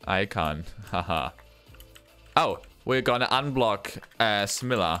 I can't. Haha. Oh, we're gonna unblock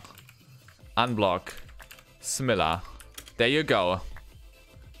Smilla. Unblock Smilla. There you go.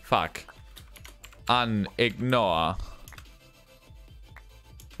 Fuck. Unignore.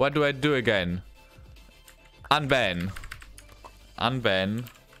 What do I do again? Unban. Unban.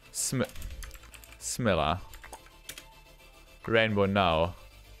 Smilla. Rainbow now.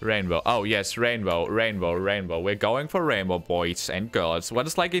 Rainbow. Oh, yes, rainbow, rainbow, rainbow. We're going for rainbow, boys and girls. What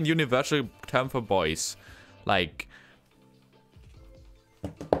is like a universal term for boys? Like...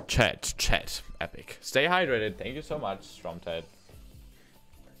 Chat. Epic. Stay hydrated. Thank you so much, Stromted.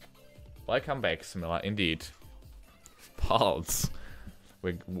 Welcome back, Smilla. Indeed. Pulse.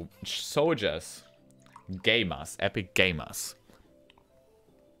 We're soldiers. Gamers. Epic gamers.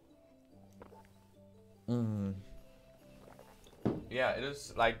 Yeah, it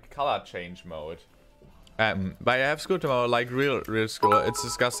is like color change mode. But I have school tomorrow, like real school. It's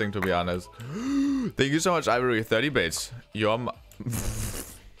disgusting, to be honest. Thank you so much, Ivory. 30 bits. You're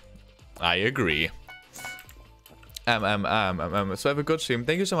I agree. So have a good stream.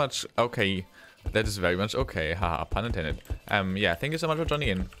 Thank you so much. Okay. That is very much okay. Haha, pun intended. Yeah, thank you so much for joining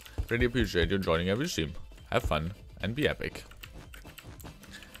in. Really appreciate you joining every stream. Have fun and be epic.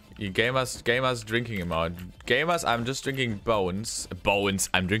 You gamers drinking amount. Gamers, I'm just drinking bones.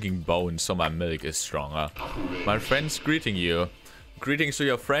 I'm drinking bones so my milk is stronger. My friends greeting you. Greetings to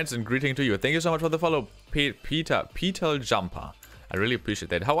your friends and greeting to you. Thank you so much for the follow, Peter Jumper. I really appreciate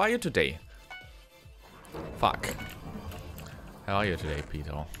that. How are you today? Fuck. How are you today,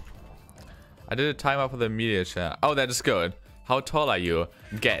 Peter? I did a timer for the media share. Oh, that is good. How tall are you?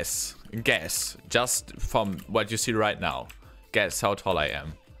 Guess. Just from what you see right now. Guess how tall I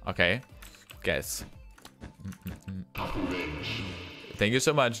am. Okay? Guess. Thank you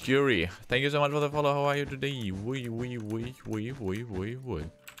so much, Yuri. Thank you so much for the follow. How are you today?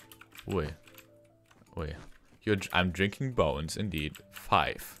 I'm drinking bones, indeed.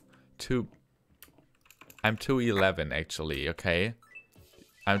 5. 2. I'm 211, actually, okay?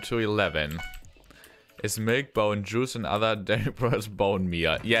 I'm 211. Is milk, bone, juice, and other dairy products bone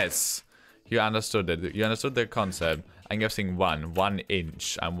meal? Yes. You understood it. You understood the concept. I'm guessing 1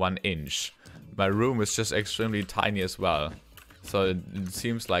 inch. I'm 1 inch. My room is just extremely tiny as well. So it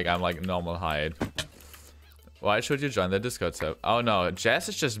seems like I'm like normal height. Why should you join the Discord server? Oh no, Jazz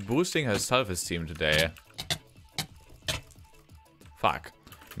is just boosting her self-esteem today. Fuck.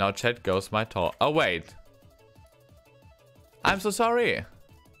 Now chat goes my tall. Oh wait. I'm so sorry.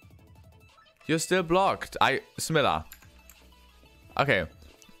 You're still blocked. Smilla. Okay.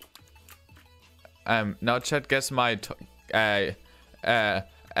 Now chat gets my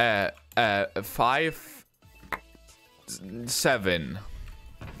 5 7.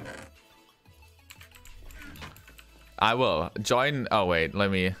 I will join. Oh wait,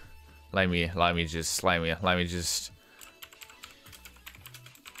 let me just.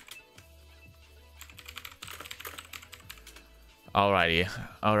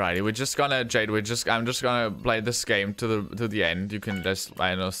 Alrighty. We're just gonna Jade. I'm just gonna play this game to the end. You can just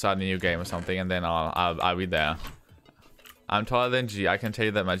start a new game or something, and then I'll be there. I'm taller than G. I can tell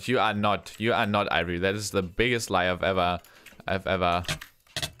you that much. You are not. You are not, Ivory. That is the biggest lie I've ever.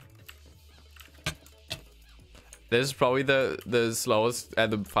 This is probably the slowest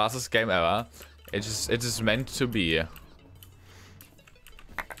and the fastest game ever. It is meant to be.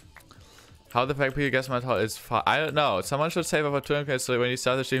 How the fact people guess my tall is far. I don't know. Someone should save up for 200k so when you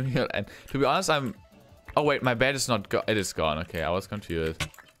start the stream here. And to be honest, I'm. Oh wait, my bed is not. It is gone. Okay, I was confused.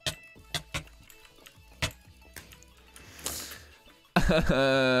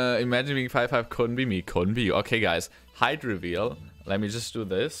 Imagine being 5'5" couldn't be me. Couldn't be you. Okay, guys. Height reveal. Let me just do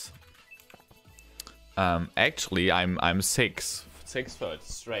this. Actually, I'm 6 foot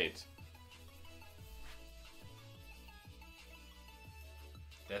straight.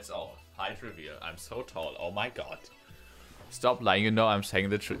 That's all. Height reveal. I'm so tall. Oh my god. Stop lying. You know I'm saying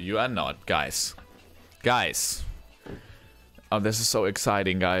the truth. You are not, guys. Guys. Oh, this is so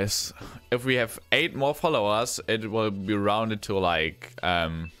exciting, guys. If we have 8 more followers, it will be rounded to like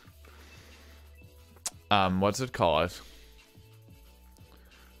what's it called?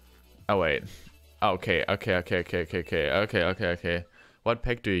 Oh wait. Okay. What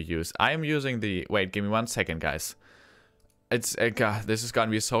pack do you use? I am using the. Wait, give me 1 second, guys. It's God, this is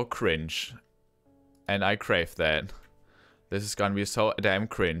gonna be so cringe, and I crave that. This is gonna be so damn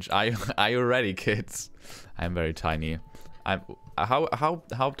cringe. Are you ready, kids? I'm very tiny. I'm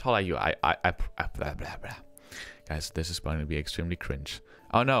how tall are you? Blah, blah, blah. Guys, this is going to be extremely cringe.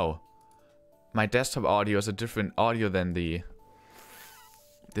 Oh no, my desktop audio is a different audio than the.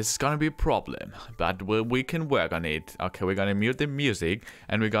 This is gonna be a problem, but we can work on it. Okay, we're gonna mute the music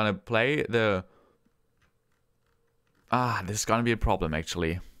and we're gonna play the. This is gonna be a problem,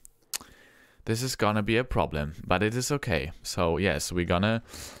 actually. This is gonna be a problem, but it is okay. So, yes, we're gonna...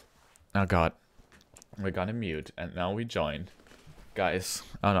 Oh, God. We're gonna mute, and now we joined. Guys.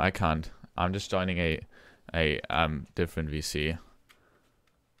 Oh, no, I can't. I'm just joining a different VC.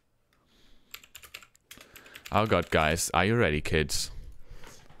 Oh god, guys, are you ready, kids?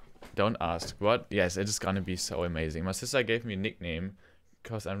 Don't ask. What? Yes, it is gonna be so amazing. My sister gave me a nickname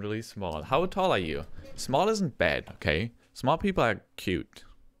because I'm really small. How tall are you? Small isn't bad, okay? Small people are cute.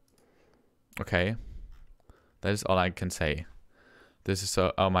 Okay? That is all I can say. This is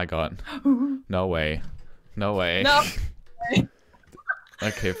so... Oh my god. No way. No way. No.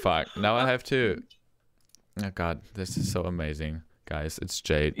 Okay, fuck. Now I have to... Oh god, this is so amazing. Guys, it's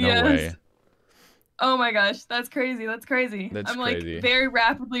Jade. No Yes. way. Oh my gosh, that's crazy. That's crazy. That's I'm crazy. like very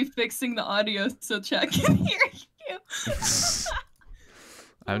rapidly fixing the audio so chat can hear you.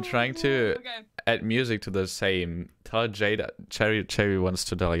 I'm trying to add music to the same. Tell Jade, Cherry wants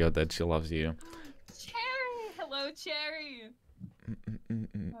to tell you that she loves you. Cherry, hello, Cherry.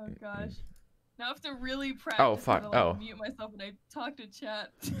 Oh gosh. Now I have to really practice. Oh fuck! I'll mute myself when I talk to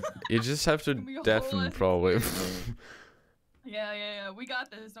chat. You just have to deafen probably. Yeah. We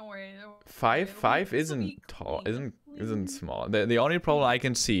got this. Don't worry. Five isn't tall. Isn't small. The only problem I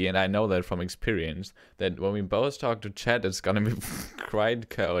can see, and I know that from experience, that when we both talk to chat, it's gonna be quite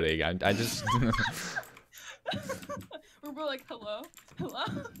chaotic. I just. We're both like, hello. It'll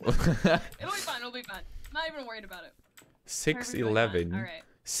be fine. It'll be fine. I'm not even worried about it. 6'11". All right.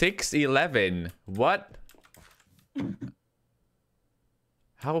 6'11". What?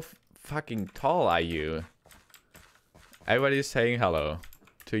 How fucking tall are you? Everybody's saying hello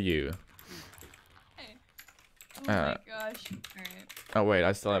to you. Hey. Oh my gosh. Alright. Oh wait,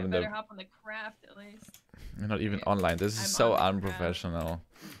 I still haven't. Better hop on the craft at least. You're not even online. This is so unprofessional.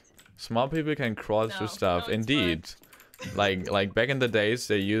 Small people can crawl through stuff. Indeed. Like back in the days,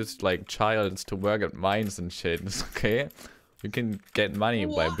 they used like childs to work at mines and shit. Okay, you can get money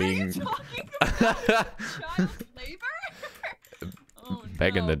by being. Are you talking about child labor? Oh,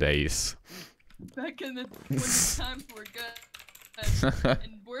 back in the days. Back in the when the times were good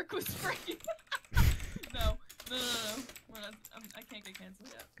and work was free. No. I can't get canceled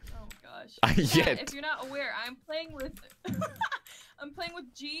yet. Oh gosh. Yet. Yeah, if you're not aware, I'm playing with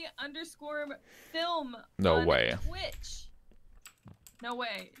G_film. No on way. Twitch. No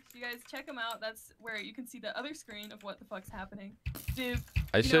way. If you guys check him out, that's where you can see the other screen of what the fuck's happening. Div.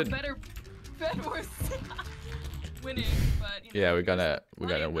 I should. Better Bedwars winning, but you know, yeah, we're gonna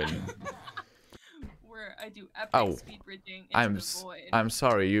win. Where I do epic speed bridging into the void. I'm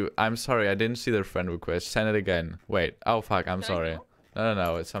sorry. I didn't see the friend request. Send it again. Wait. Oh fuck. I'm sorry.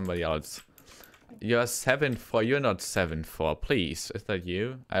 No. It's somebody else. You're 7'4". You're not 7'4". Please. Is that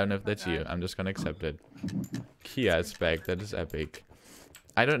you? I don't know if that's you. I'm just gonna accept it. Kia is back. That is epic.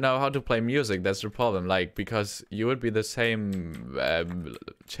 I don't know how to play music. That's the problem. Like, because you would be the same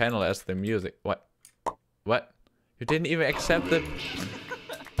channel as the music. What? You didn't even accept the...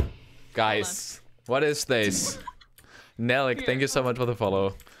 Guys, what is this? Nelik, thank you so much for the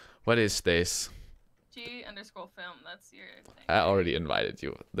follow. What is this? G_film. That's your thing. I already invited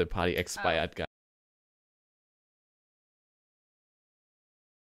you. The party expired, guys.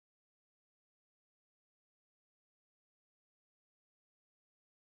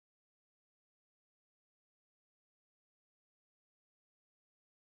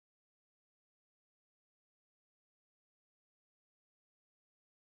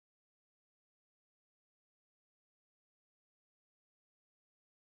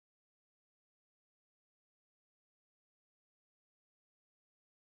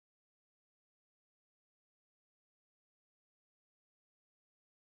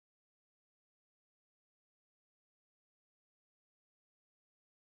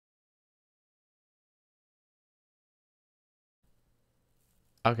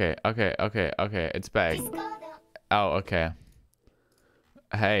 Okay. It's back. Oh, okay.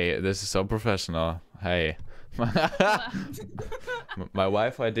 Hey, this is so professional. Hey. My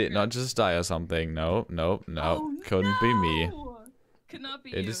Wi-Fi did not just die or something. No. Oh, Couldn't be me. Could not be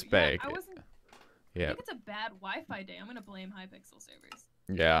It you. is back. I think it's a bad Wi-Fi day. I'm gonna blame Hypixel servers.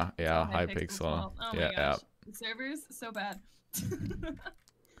 Yeah, Hypixel. Oh my gosh. The servers, so bad.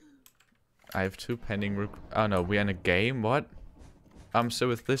 I have 2 pending oh no, we're in a game? What? I'm still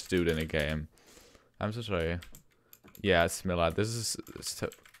with this dude in a game. I'm so sorry. Yeah, it's Miller. This is so...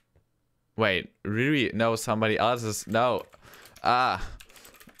 Wait, really? No, somebody else is... No.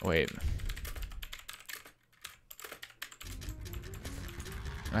 Wait.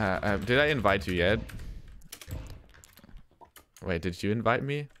 Did I invite you yet? Wait, did you invite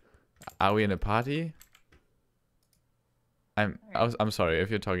me? Are we in a party? I'm sorry if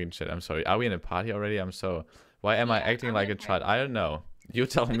you're talking shit. I'm sorry. Are we in a party already? Why am I acting like a child? I don't know. You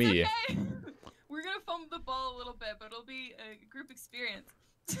tell me. Okay. We're gonna foam the ball a little bit, but it'll be a group experience.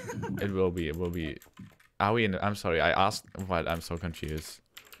 It will be. Are we in? I'm sorry. I asked what. I'm so confused.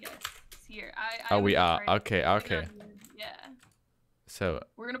 Yes. here. Oh, we are. Right. Okay, okay. Yeah. So.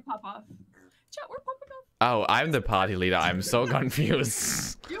 We're gonna pop off. Chat, we're popping off. Oh, I'm the party leader. I'm so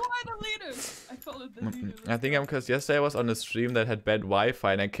confused. You are the leader. I followed the leader. I think I'm because yesterday I was on a stream that had bad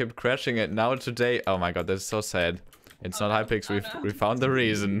Wi-Fi and I kept crashing it. Now today, oh my god, that's so sad. It's not Hypixel. We found the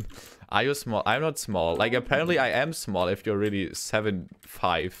reason. Are you small? I'm not small. Like apparently I am small if you're really 7'5"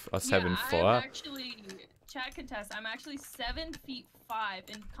 or 7'4". I'm actually, chat contest. I'm actually 7'5"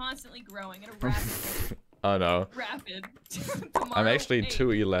 and constantly growing at a rapid rate. Oh no. Rapid. I'm actually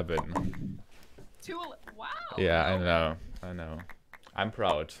 2'11". 2'11". Wow. Yeah, I know. I know. I'm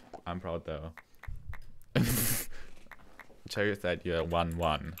proud. I'm proud though. Check that you're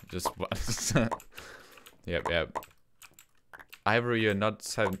 1'1". Just one. Yep, yep. Ivory, you're not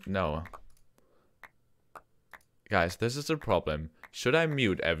 7. No. Guys, this is the problem. Should I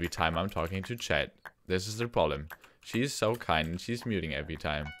mute every time I'm talking to chat? This is the problem. She's so kind and she's muting every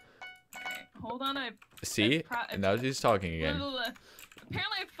time. Okay, hold on, See? And now she's talking again.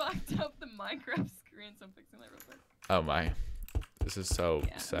 Apparently I fucked up the Minecraft screen, so I'm fixing that real quick. Oh my. This is so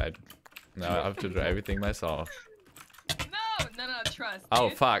sad. Now I have to do everything myself. No, trust. Oh,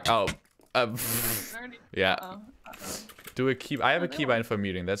 dude. fuck. Oh. Yeah. Uh-oh. Do a key. I have a keybind for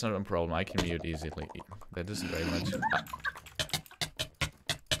muting. That's not a problem. I can mute easily. That is very much.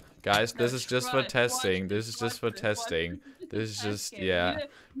 Guys, this is just for testing. This is just for testing. This is just, yeah.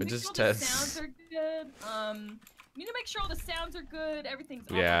 But just test. Sounds are good. You need to make sure all the sounds are good.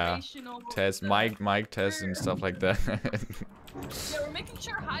 Everything's operational. Test mic test and stuff like that. Yeah, we're making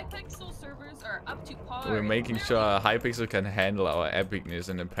sure Hypixel servers are up to par. We're making sure Hypixel can handle our epicness,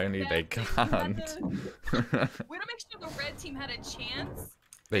 and apparently they can't. We had to make sure the red team had a chance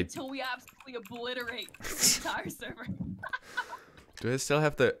until we absolutely obliterate the entire server. Do I still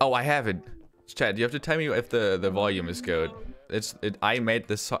have the? Oh, I have it. Chat, you have to tell me if the volume is good. I made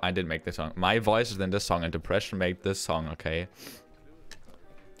this song. I didn't make the song. My voice is in the song, and depression made this song. Okay.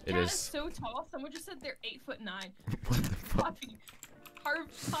 It is so tall. Someone just said they're 8'9". What the fuck?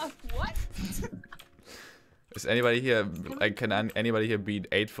 What? Is anybody here? Like, can anybody here beat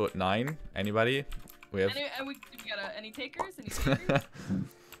 8'9"? Anybody? We have. Any takers? Any takers?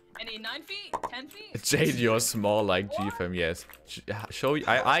 Any 9 feet? 10 feet? Jade, you're small like GFM. Yes. Show you.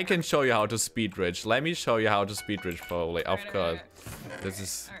 I can show you how to speed bridge. Let me show you how to speed bridge. Probably. Of course. This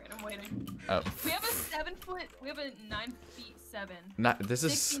is. All right, I'm waiting. Oh. We have a 7 foot. We have a 9 feet 7. This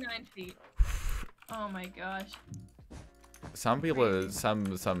is 69 feet. Oh my gosh. Some people, a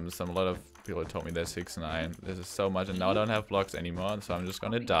lot of people told me they're 6'9". This is so much, and now I don't have blocks anymore, so I'm just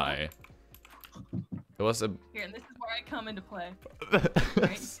gonna die. It was a. Here, and this is where I come into play.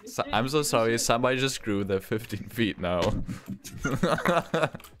 So, I'm so sorry. Somebody just grew the 15 feet now.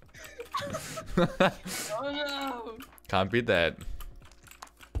 Oh no! Can't beat that.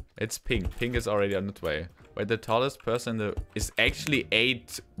 It's pink. Pink is already on its way. Wait, the tallest person is actually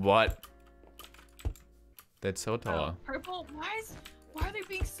 8. What? That's so tall. Purple? Why are they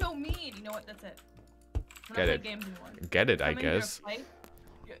being so mean? You know what? That's it. Get it. Get it, I guess.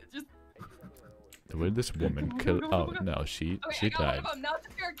 Just... Will this woman kill? Oh no, she died. Now it's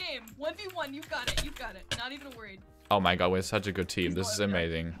a fair game. 1v1. You've got it. You've got it. Not even worried. Oh my god, we're such a good team. This is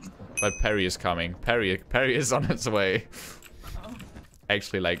amazing. But Perry is coming. Perry is on its way.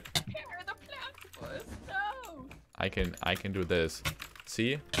 Actually, like. No. I can do this.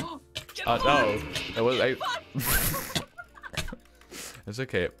 See? Oh no! It was like. It's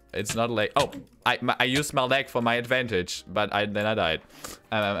okay. It's not like. Oh, I used my leg for my advantage, but then I died.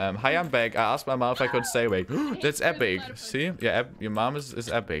 Hi, I'm back. I asked my mom if I could stay awake. That's epic. See? Yeah, your mom is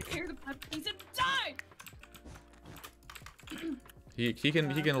epic. He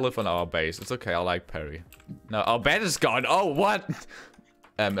can live on our base. It's okay. I like Perry. No, our bed is gone. Oh, what?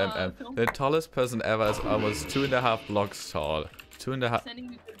 The tallest person ever is almost 2.5 blocks tall. 2.5.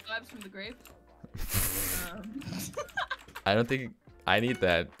 Sending you good vibes from the grave. I don't think I need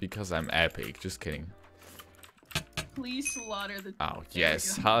that because I'm epic. Just kidding. Please slaughter the. Oh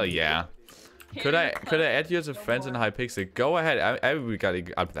yes, hell yeah. Could I add you as a friend in Hypixel? Go ahead. We gotta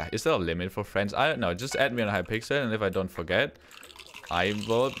up that. Is there a limit for friends? I don't know. Just add me on Hypixel, and if I don't forget, I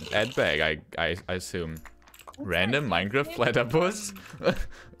will add back. I assume. Random Minecraft platypus?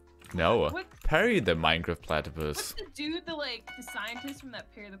 No. What? Perry the Minecraft platypus. What's the dude, the scientist from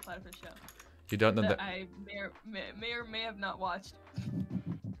that Perry the Platypus show? You don't know that? I may or may have not watched.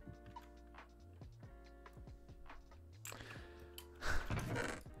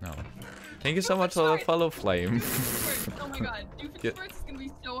 No. Thank you so much for the follow, Flame. Oh my god, Doofenshmirtz is gonna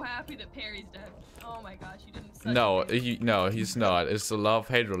be so happy that Perry's dead. Oh my gosh, you didn't. No, he's not. It's a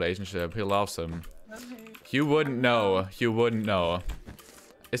love-hate relationship. He loves him. Okay. You wouldn't know. You wouldn't know.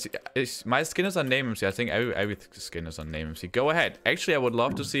 My skin is on name MC. I think every skin is on name MC. Go ahead. Actually, I would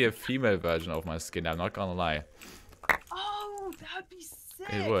love to see a female version of my skin. I'm not gonna lie. Oh, that'd be sick.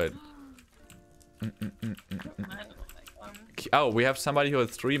 It would. Oh, we have somebody who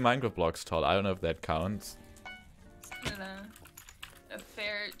is 3 Minecraft blocks tall. I don't know if that counts. A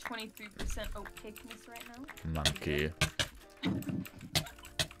fair 23% opaqueness right now. Monkey.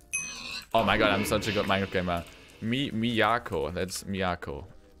 Oh my god, I'm such a good Minecraft gamer. Miyako. That's Miyako.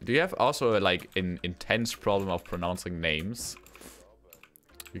 Do you have also like an intense problem of pronouncing names?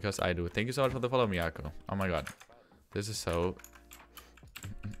 Because I do. Thank you so much for the follow, Miyako. Oh my god. This is so...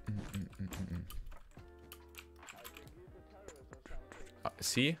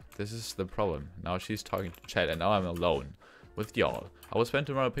 See? This is the problem. Now she's talking to chat and now I'm alone with y'all. I will spend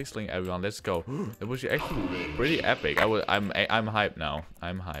tomorrow pixeling everyone. Let's go. It was actually pretty epic. I'm hyped now.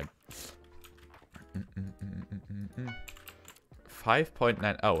 I'm hyped.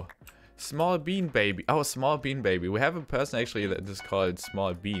 5.90. Small bean baby. Oh, small bean baby. We have a person actually that is called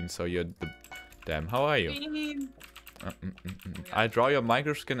small bean. So you're the... Damn, how are you? I draw your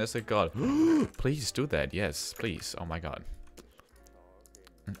Minecraft skin as a god. Please do that. Yes, please. Oh my god.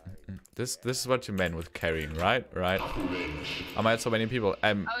 This is what you meant with carrying, right? Right. I met so many people.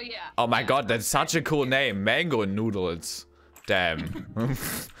 Oh yeah. Oh my god, that's such a cool name. Mango noodles. Damn.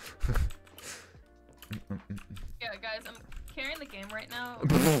 Yeah, guys, I'm carrying the game right now.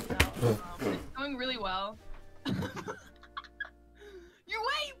 It's going really well. You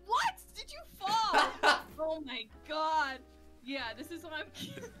wait, what? Did you fall? Oh my god. Yeah, this is what I'm.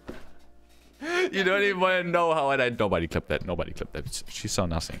 You don't even want to know how I died. Nobody clipped that. Nobody clipped that. She saw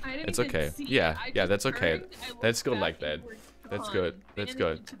nothing. It's okay. Yeah, yeah, that's okay. That's good like that. That's good. That's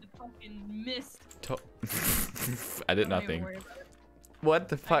good. I did nothing. What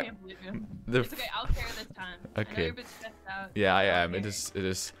the fuck? It's okay. I'll carry this time. Okay. Yeah, I am. It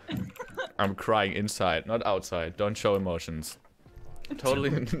is. I'm crying inside, not outside. Don't show emotions.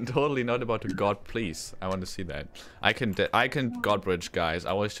 Totally not about to god, please. I want to see that. I can god bridge, guys.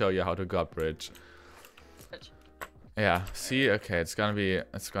 I will show you how to god bridge. Yeah. See. Okay. It's gonna be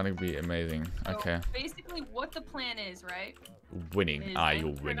amazing. Okay. So basically, what the plan is, right? Winning. Are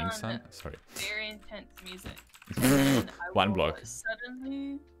you winning, son? Sorry. Very intense music. One block.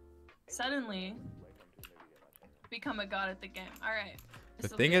 Suddenly become a god at the game. All right. The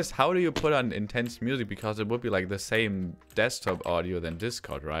thing is, how do you put on intense music? Because it would be like the same desktop audio than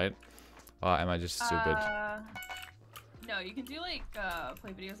Discord, right? Or am I just stupid? No, you can do like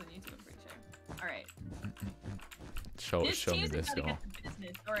play videos on YouTube. I'm pretty sure. All right. Show me this, though.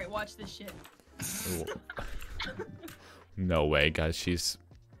 All right, watch this shit. No way, guys. She's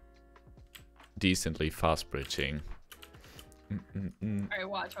decently fast bridging. All right,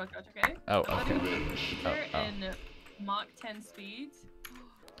 watch, okay? Oh, okay. In Mach 10 speeds.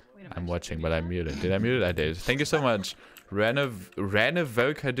 Wait, I'm watching, but I muted. Did I mute it? I did. Thank you so much. Ran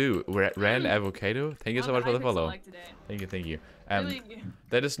Avocado. Thank you so much for the follow. Thank you.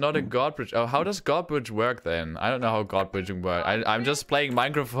 That is not a god bridge. Oh, how does god bridge work then? I don't know how god bridging works. I'm just playing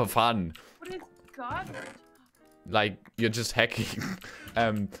Minecraft for fun. What is god bridge? Like, you're just hacking.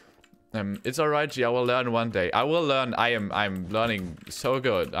 It's alright, G. I will learn one day. I will learn. I'm learning so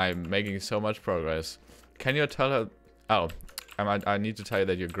good. I'm making so much progress. Can you tell her? Oh, I need to tell you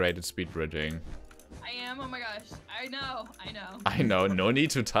that you're great at speed bridging. I am. Oh my gosh. I know. I know. No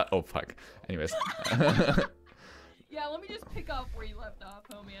need to tell. Oh fuck. Anyways. Yeah, let me just pick up where you left off,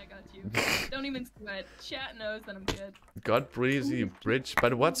 homie. I got you. Don't even sweat. Chat knows that I'm good. God breezy bridge.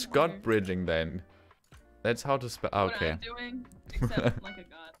 But what's god bridging then? That's how to spell. Okay. What I'm doing, except like a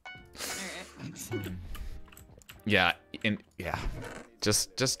god. Alright. Yeah,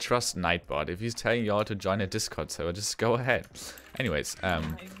 just trust Nightbot. If he's telling y'all to join a Discord server, just go ahead. Anyways, oh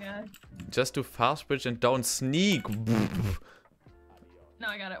my God. Just do fast bridge and don't sneak. No,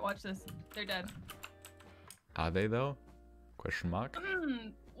 I got it. Watch this. They're dead. Are they though? Question mark.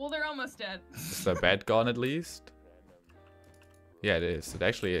 Well, they're almost dead. Is the bed gone at least? Yeah, it is. It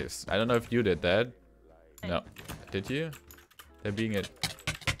actually is. I don't know if you did that. No. Did you? They're being it.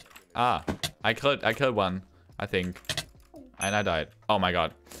 Ah, I killed one, I think. And I died. Oh my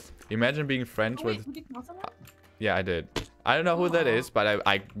god. Imagine being friends with... Did you kill someone? Yeah, I did. I don't know who that is, but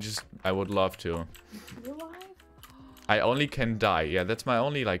I would love to. You alive? I only can die. Yeah, that's my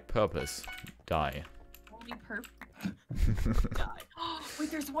only like purpose. Die. Only purpose. Die. Wait,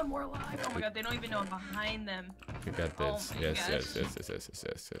 there's one more alive. Oh my god, they don't even know I'm behind them. You got this. Oh Yes.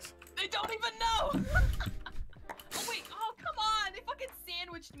 They don't even know. Oh wait, oh come on. They fucking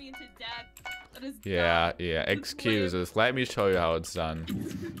sandwiched me into death. That is yeah, excuses. Let me show you how it's done.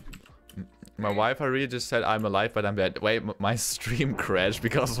 My Wi-Fi really just said I'm alive, but I'm dead. Wait, my stream crashed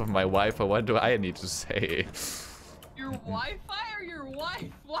because of my Wi-Fi. What do I need to say? Your Wi-Fi or your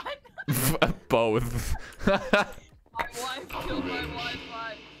wife? What? Both. My wife killed my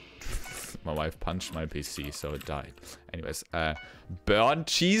Wi-Fi. My wife punched my PC, so it died. Anyways, Burnt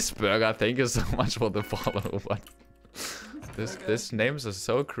Cheeseburger, thank you so much for the follow. What? This names are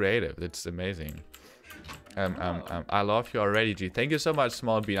so creative. It's amazing. I love you already, G. Thank you so much,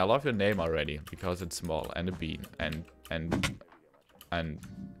 Small Bean. I love your name already because it's small and a bean and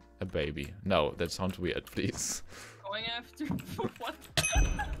a baby. No, that sounds weird. Please. Going after what?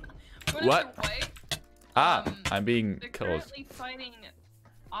 What? I'm being they're killed. Currently fighting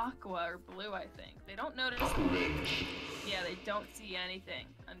Aqua or Blue, I think. They don't notice. Yeah, they don't see anything.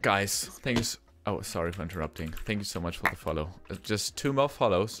 Guys, thank you. Oh, sorry for interrupting. Thank you so much for the follow. Just 2 more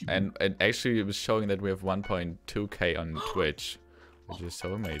follows, and actually it was showing that we have 1.2k on Twitch, which is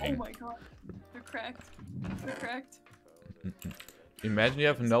so amazing. Oh my god, they're cracked. They're cracked. Imagine you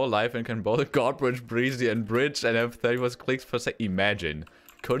have no life and can both God Bridge, Breezy, and Bridge, and have 31 clicks per second. Imagine.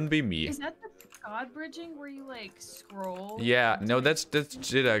 Couldn't be me. Is that the God bridging where you like scroll? Yeah, no, that's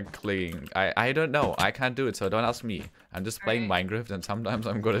jitter clicking. I don't know. I can't do it, so don't ask me. I'm just playing Minecraft, and sometimes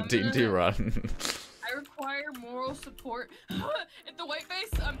I'm gonna D&D run. I require moral support. If the white face,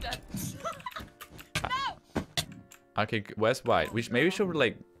 I'm dead. No. Okay, where's White? Maybe we should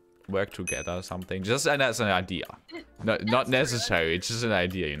like work together or something. Just as an idea. Not necessary. It's just an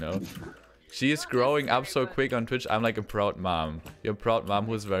idea, you know. She is growing up so quick on Twitch. I'm like a proud mom. You're a proud mom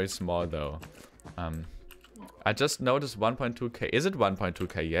who's very small though. I just noticed 1.2k. Is it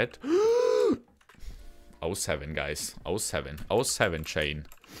 1.2k yet? 07, guys. 07 chain.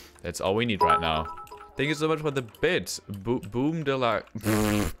 That's all we need right now. Thank you so much for the bits. Boom de la.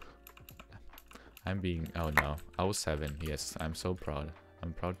 I'm being. Oh no. 07. Yes, I'm so proud.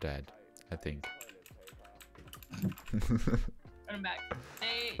 I'm proud dad. I think. I'm back.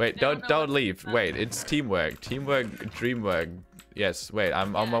 Wait, don't leave. Wait, it's teamwork. Teamwork, dreamwork. Yes, wait,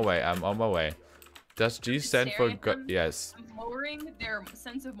 I'm on my way. I'm on my way. Does G stand for good? Yes. I'm lowering their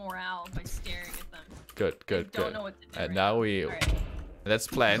sense of morale by staring at them. Good. Don't know what to do. And now we. Right. Let's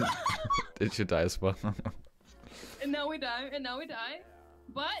plan. Did you die as well? And now we die.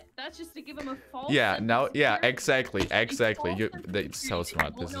 But that's just to give them a false. Yeah. Now. Yeah. Exactly. They're so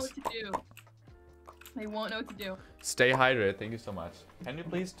smart. They won't know what to do. They won't know what to do. Stay hydrated. Thank you so much. Can you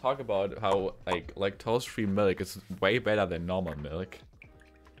please talk about how like lactose-free milk is way better than normal milk?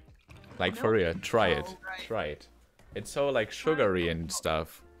 Like for real, try it. Right. Try it. It's so like sugary and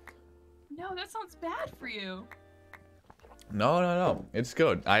stuff. No, that sounds bad for you. No. It's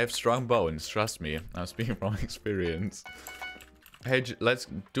good. I have strong bones. Trust me. I'm speaking from experience. Hey, let's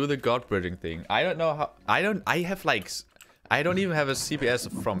do the god bridging thing. I don't know how. I don't even have a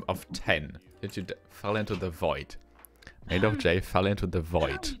CPS of 10. Did you fall into the void? Madeofjade fell into the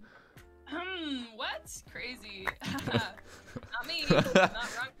void. What? Crazy. Not me. Not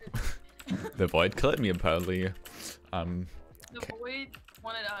Rocket. The void killed me apparently. The void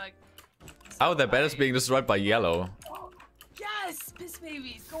wanted oh, the bed is being destroyed by yellow. Oh, yes, piss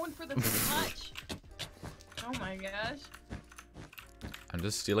babies going for the clutch. Oh my gosh. I'm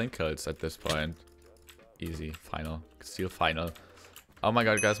just stealing kills at this point. Easy, final, steal final. Oh my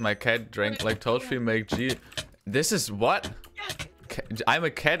god, guys, my cat drank lactose-free milk. G. This is what? Yes. I'm a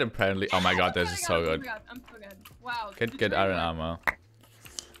cat apparently. Oh my god, this is so good. I'm so good. Wow. Get iron armor.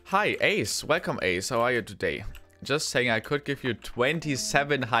 Hi, Ace. Welcome, Ace. How are you today? Just saying I could give you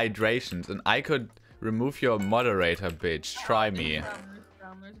 27 hydrations and I could remove your moderator, bitch. Try me.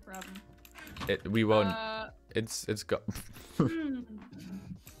 There's a problem. We won't. It's got.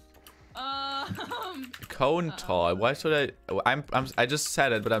 Cone tall. Why should I just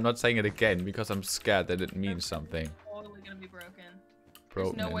said it, but I'm not saying it again because I'm scared that it means something. Totally gonna be broken.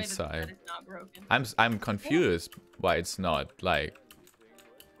 Broken There's no way inside. that it's not broken. I'm confused why it's not like.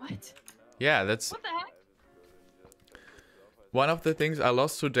 What? Yeah, that's. What the heck? One of the things I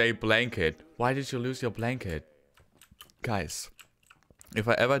lost today, blanket. Why did you lose your blanket? Guys, if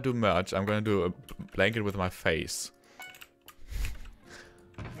I ever do merch, I'm gonna do a blanket with my face.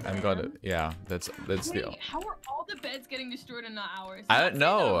 I'm gonna, yeah, that's Wait, the. How are all the beds getting destroyed in ours? I don't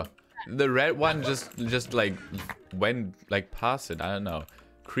know. The red one just like went like past it. I don't know.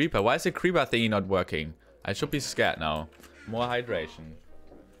 Creeper, why is the creeper thingy not working? I should be scared now. More hydration.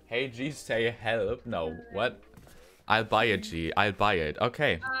 Hey G, say help. No, what? I'll buy it, G. I'll buy it.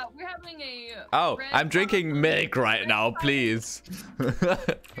 Okay. We're having a. Oh, I'm drinking milk right now, please.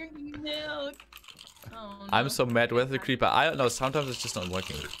 Drinking milk. Oh, no. I'm so mad with the creeper. I don't know. Sometimes it's just not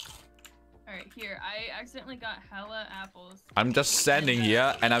working. Alright. Alright, here. I accidentally got hella apples. I'm just standing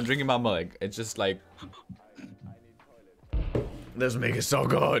here and I'm drinking my milk. It's just like... This milk is so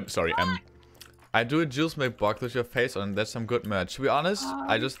good. Sorry, I do a juice milk box with your face on. That's some good merch. To be honest,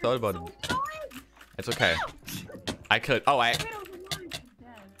 I just thought about it. It's okay. I killed... Oh, I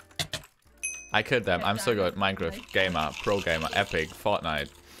killed them. I'm so good. Minecraft, gamer, pro gamer, epic, Fortnite.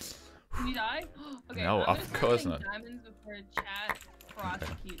 Did you die? Okay, No, I'm of course not. Diamonds before chat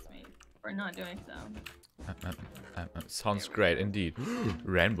prosecutes me for not doing so. Sounds great indeed.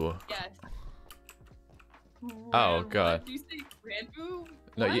 Rainbow. Yes. Oh god. Did you say rainbow?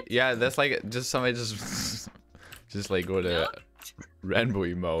 No, yeah, that's like just somebody just like go to rainbow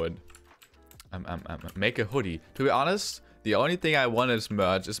emote. Make a hoodie. To be honest, the only thing I want as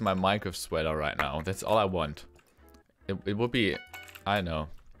merch is my Minecraft sweater right now. That's all I want. It would be, I know.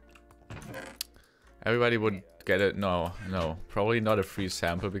 Everybody would get it. No, probably not a free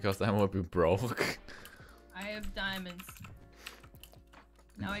sample because then I would be broke. I have diamonds.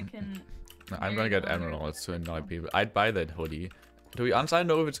 Now I can. I'm gonna get emeralds to annoy people. I'd buy that hoodie. To be honest, I don't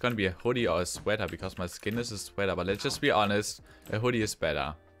know if it's gonna be a hoodie or a sweater because my skin is a sweater. But let's just be honest, a hoodie is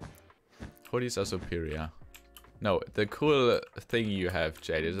better. Hoodies are superior. No, the cool thing you have,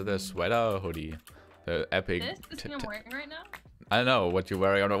 Jade, is it a sweater or a hoodie? The epic. This thing I'm wearing right now? I don't know what you're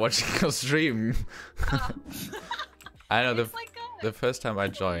wearing. I'm not watching your stream. I know the first time I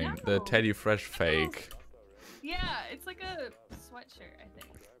joined, the Teddy Fresh fake. Yeah, it's like a sweatshirt, I think.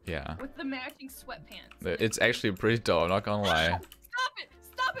 Yeah. With the matching sweatpants. It's actually pretty dope, not gonna lie. Stop it!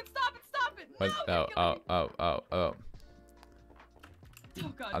 Stop it! Stop it! Stop it! But, No, oh.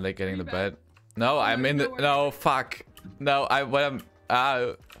 Oh god. Are they getting the bed? No, I'm in the. No, fuck. No, uh-oh,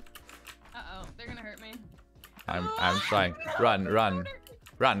 they're gonna hurt me. I'm trying. Run,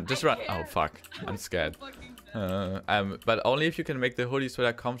 just run. Oh fuck, I'm scared. But only if you can make the hoodie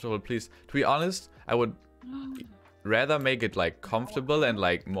sweater comfortable, please. To be honest, I would rather make it like comfortable and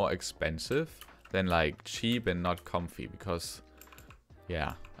like more expensive than like cheap and not comfy because,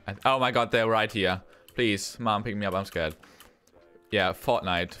 yeah. Oh my god, they're right here. Please, mom, pick me up. I'm scared. Yeah,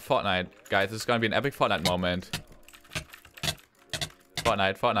 Fortnite, guys. This is gonna be an epic Fortnite moment.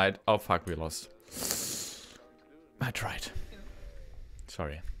 Fortnite. Oh fuck, we lost. I tried.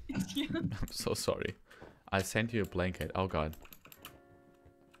 Sorry. I'm so sorry. I sent you a blanket. Oh god.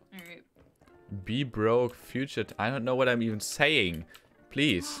 Alright. Be broke, future. I don't know what I'm even saying.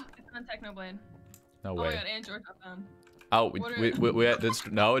 Please. It's on Technoblade. No Oh way. my god, and George got found. Oh, we had this.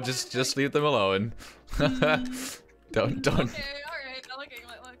 No, just leave them alone. Don't. Okay,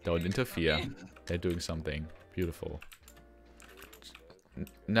 alright. Don't interfere. Okay. They're doing something beautiful.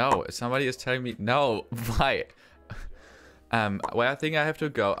 No, somebody is telling me no. Why? Well, I think I have to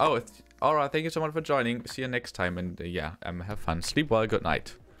go. Oh, alright. Thank you so much for joining. See you next time, and yeah, have fun. Sleep well. Good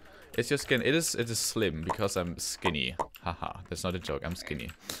night. It's your skin. It is slim because I'm skinny. Haha. That's not a joke. I'm skinny.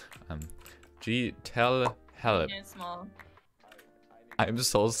 Tell help. Small. I'm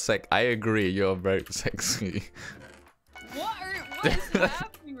so sick. I agree. You're very sexy. What is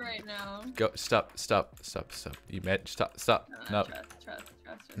happening right now? Go. Stop. You meant stop. No. Trust.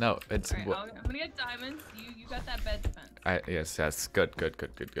 No, it's. Right, I'm gonna get diamonds. You got that bed defense. Yes. Good.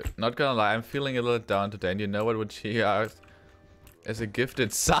 Not gonna lie, I'm feeling a little down today, and you know what would cheer out as a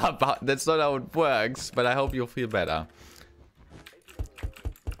gifted sub. That's not how it works, but I hope you'll feel better.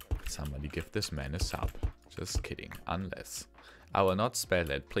 Somebody give this man a sub. Just kidding. Unless I will not spell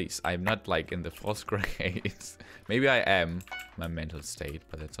it, please. I'm not like in the 4th grade. Maybe I am. My mental state,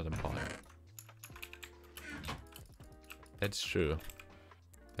 but that's not important. That's true.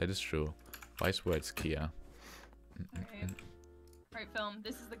 That is true. Wise words, Kia. Alright, film.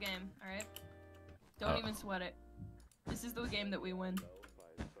 This is the game, alright? Don't even sweat it. This is the game that we win.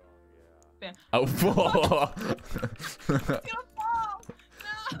 Bam. Oh, whoa. It's gonna fall!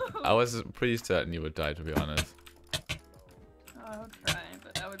 No! I was pretty certain you would die, to be honest. Oh, I would try,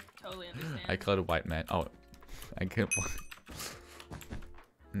 but I would totally understand. I killed a white man. Oh, I can't.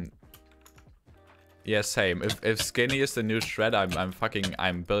 Yeah, same. If skinny is the new shred, I'm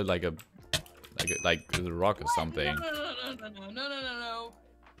built like a rock or something. No.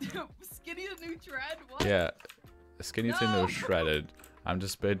 Skinny the new shred? What? Yeah, skinny's the new shredded. I'm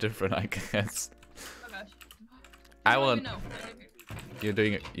just a bit different, I guess. Oh gosh. I will. You're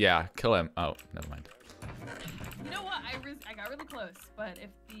doing it. Yeah, kill him. Oh, never mind. You know what? I got really close, but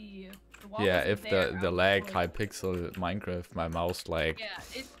if the wall yeah, wasn't if there, the lag, high pixel Minecraft, my mouse lag. Yeah,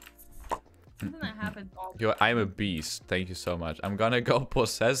 it's something that happens all the time. time. I'm a beast. Thank you so much. I'm gonna go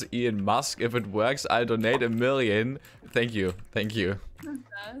possess Elon Musk. If it works, I'll donate $1 million. Thank you. Possess?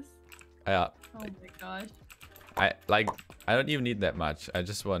 Yeah. Oh my gosh. I don't even need that much. I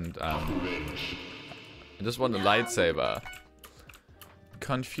just want a lightsaber.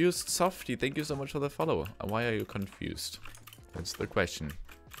 Confused Softy, thank you so much for the follow. Why are you confused? That's the question.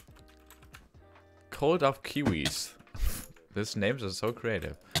 Cold of Kiwis. These names are so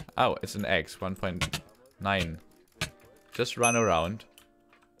creative. Oh, it's an X 1.9. Just run around.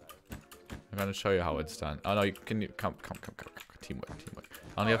 I'm gonna show you how it's done. Oh no, can you come. Teamwork.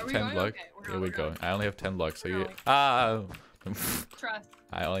 I only have 10 blocks. Here we go. I only have 10 blocks, so you Trust.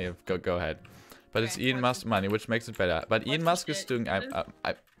 I only have go ahead. But it's Elon Musk money, which makes it better. But Elon Musk is doing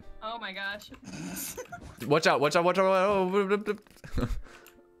Oh my gosh. Watch out.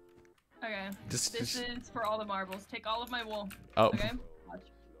 Okay. This is for all the marbles. Take all of my wool. Oh. Okay. Watch.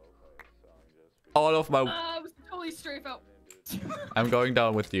 All of my it was totally strafe out. I'm going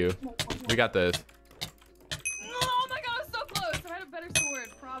down with you. We got this. Oh my god, I was so close. If I had a better sword,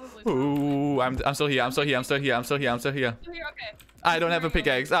 probably. Ooh, I'm still here. I'm still here. Okay. I don't have a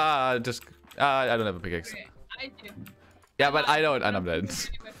pickaxe. I don't have a pickaxe. Okay, I do. Yeah, but I don't. And I'm dead.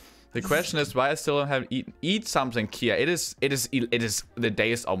 The question is why I still haven't eaten. Eat something, Kia. It is. The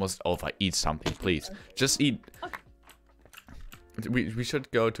day is almost over. Eat something, please. Just eat. We should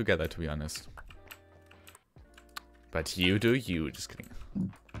go together, to be honest. But you do you. Just kidding.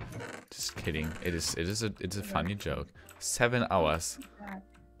 Just kidding. It's a funny joke. 7 hours.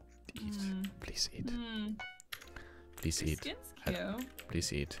 Eat. Please eat. Please eat.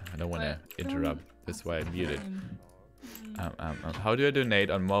 Please eat. I don't want to interrupt. That's why I muted. How do I donate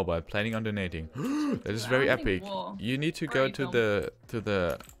on mobile? Planning on donating. That is very epic. You need to go to the.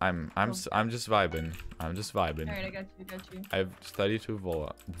 I'm just vibing. Alright, I got you. I have 32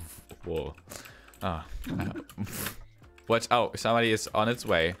 wool. Watch out! Somebody is on its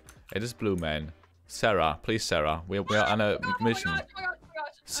way. It is Blue Man. Sarah, please, Sarah. We're on a mission. Oh my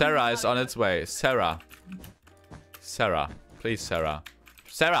gosh. Sarah is on its way. Sarah, please, Sarah.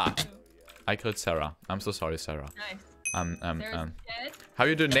 I killed Sarah. I'm so sorry, Sarah. Nice. How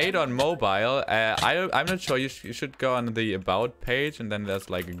you donate on mobile? I'm not sure. You should go on the about page, and then there's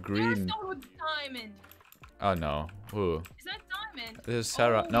like a green. Diamond. Oh no. Who? Is that diamond? This is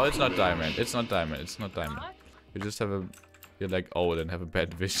Sarah. No, it's not God. diamond. It's not diamond. You just have a. You're like old and have a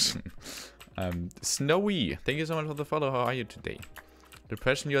bad vision. Snowy, thank you so much for the follow. How are you today?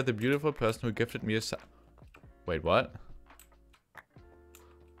 Depression, you are the beautiful person who gifted me a. Wait, what?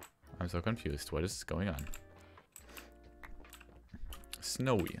 I'm so confused. What is going on?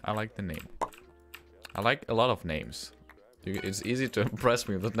 Snowy. I like the name. I like a lot of names. It's easy to impress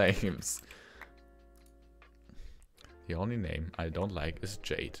me with names. The only name I don't like is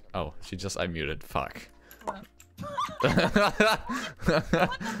Jade. Oh, she just unmuted. Fuck. What the fuck?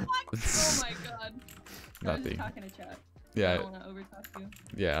 Oh my god. Nothing. I was just talking to chat. Yeah. I don't want to overtalk you.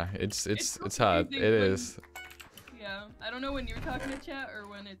 Yeah, it's hard. It is. Yeah, I don't know when you're talking to chat or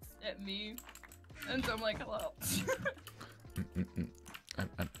when it's at me. And so I'm like, hello.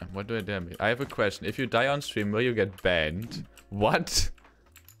 What do I do? I have a question. If you die on stream, will you get banned? What?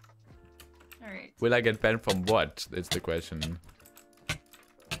 Alright. Will I get banned from what? It's the question.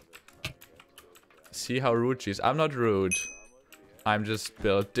 See how rude she is. I'm not rude. I'm just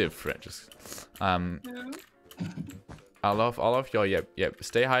built different. I love all of your yep.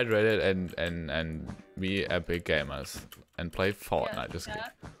 Stay hydrated and be epic gamers and play Fortnite. Yes, Just kidding.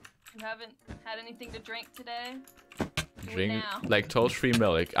 You haven't had anything to drink today? Drink lactose-free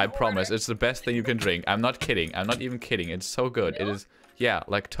milk. I promise, it's the best thing you can drink. I'm not kidding. I'm not even kidding. It's so good. Milk? It is. Yeah,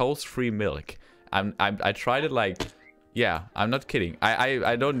 lactose-free milk. I tried it like. Yeah, I'm not kidding.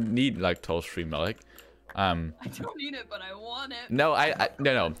 I don't need lactose-free milk. I don't need it, but I want it. No,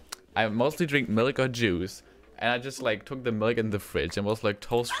 no. I mostly drink milk or juice, and I just like took the milk in the fridge and was like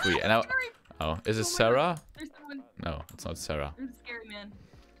toast-free. And is it Sarah? No, it's not Sarah. There's a scary man.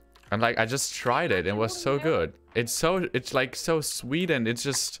 And like I just tried it and it was so good. It's like so sweet and it's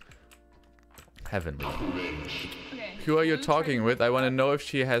just heavenly. Okay, Who are you talking with? I want to know if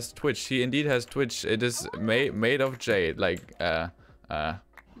she has Twitch. She indeed has Twitch. It is made of jade. Like as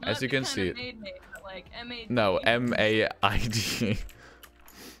you can see. Made, but like M-A-D. No, M-A-I-D.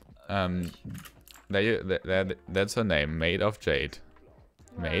 That's her name. Made of jade.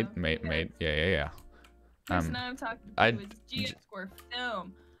 Wow. Made. Yeah. Person I'm talking to is G_Score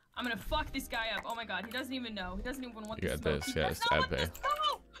Film. I'm gonna fuck this guy up. Oh my god, he doesn't even know. He doesn't even want you this got smoke. this, yes, epic.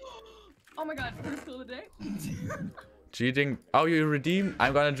 Oh my god, first kill of the day. Cheating. Oh, you redeem?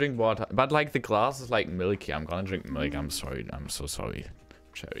 I'm gonna drink water. But like the glass is like milky. I'm gonna drink milk. I'm sorry. I'm so sorry.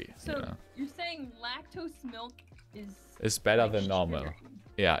 Cherry. So you're saying lactose milk is... It's better like than normal. sugar.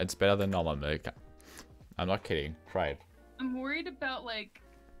 Yeah, it's better than normal milk. I'm not kidding. Try it. I'm worried about like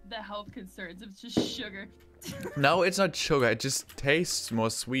the health concerns. It's just sugar. No, it's not sugar. It just tastes more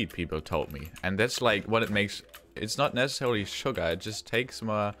sweet, people told me. And that's like what it makes. It's not necessarily sugar. It just takes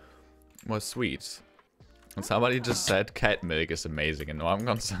more sweets. And somebody just said cat milk is amazing, and now I'm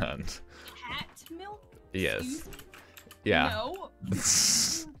concerned. Cat milk? Yes. Yeah. No.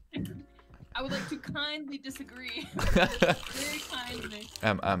 I would like to kindly disagree. Very kindly.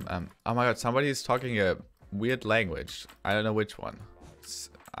 Oh my god, somebody is talking a weird language. I don't know which one.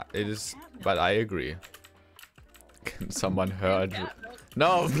 It is, but I agree. Can someone heard?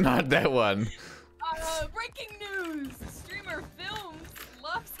 No, not that one. Breaking news! Streamer Films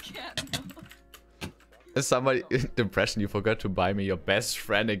loves cat milk. Somebody, depression, you forgot to buy me your best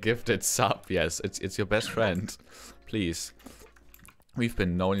friend a gifted sub. Yes, it's your best friend. Please. We've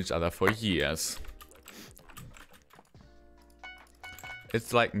been knowing each other for years.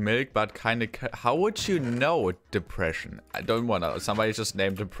 It's like milk, but kind of... How would you know depression? I don't want to... Somebody just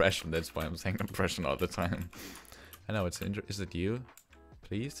named depression. That's why I'm saying depression all the time. I know, it's... Is it you?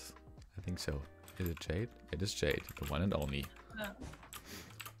 Please? I think so. Is it Jade? It is Jade, the one and only. No.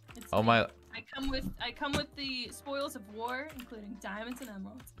 Oh my... I come with the spoils of war, including diamonds and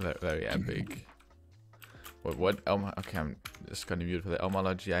emeralds. Very epic. What? Oh my... Okay, I'm just gonna mute for the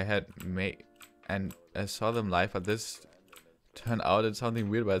homology. I had made... And I saw them live, but this... Turned out it's something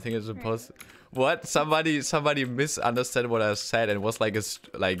weird, but I think it's supposed. What? Somebody misunderstood what I said, and it was like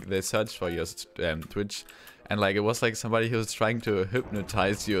like they searched for your Twitch, and like it was like somebody who was trying to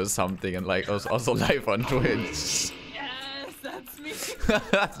hypnotize you or something, and like I was also live on Twitch. Yes, that's me.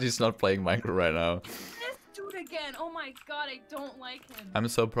 He's not playing Minecraft right now. This dude again. Oh my god, I don't like him. I'm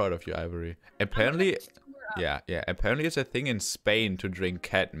so proud of you, Ivory. Apparently, yeah. Apparently, it's a thing in Spain to drink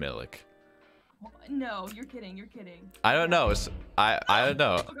cat milk. No, you're kidding. I don't know. I don't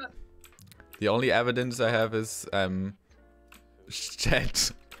know. Oh god. The only evidence I have is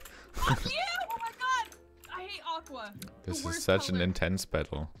chat. Fuck you! Oh my god! I hate Aqua. This is such an intense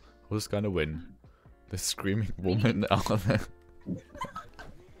battle. Who's gonna win? The screaming woman out there.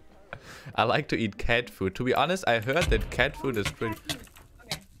 I like to eat cat food. To be honest, I heard that cat food is pretty...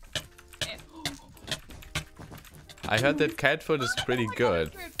 Okay. I heard that cat food is pretty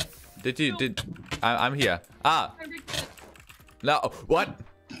good. I'm here. Ah! No, what?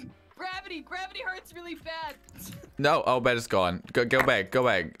 Gravity hurts really bad. No, oh, bed is gone. Go back.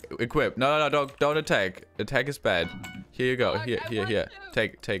 Equip. No, don't attack. Attack is bad. Here you go. Here.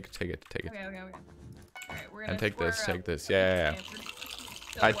 Take it. Okay. Alright, we're gonna... And take this. Yeah.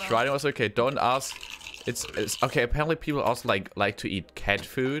 I tried, it was okay. Don't ask. It's okay. Apparently people also like to eat cat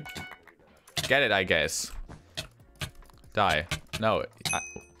food. Get it, I guess. Die. No.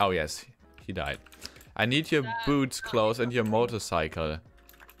 Oh yes, he died. I need your boots, clothes, and your motorcycle.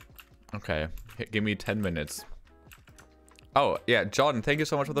 Okay, give me 10 minutes. Oh yeah, John, thank you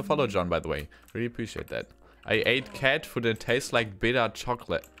so much for the follow, John. By the way, really appreciate that. I ate cat food and it tastes like bitter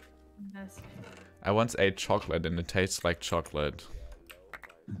chocolate. I once ate chocolate and it tastes like chocolate.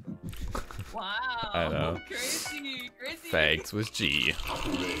 Wow. I know. Crazy. Facts with G.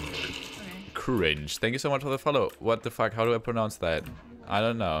 Okay. Cringe. Thank you so much for the follow. What the fuck? How do I pronounce that? I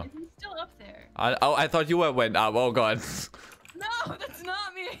don't know. He's still up there. I thought you went up. Oh god. No, that's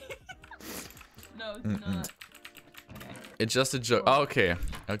not me. No, it's not. Okay. It's just a joke. Oh, okay.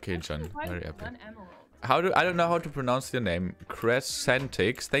 Okay, John. Very epic. I don't know how to pronounce your name.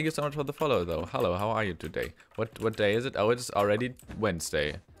 Crescentix. Thank you so much for the follow though. Hello, how are you today? What day is it? Oh, it's already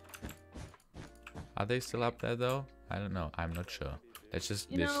Wednesday. Are they still up there though? I don't know. I'm not sure. Let's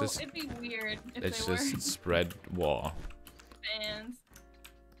just it'd be weird if let's they just were spread war. fans.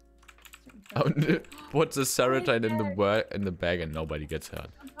 Oh, what's the serotype in the bag and nobody gets hurt?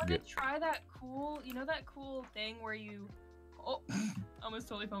 I'm gonna try that cool, that cool thing where you, I almost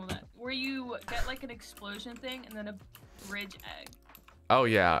totally fumbled that. Where you get like an explosion thing and then a bridge egg. Oh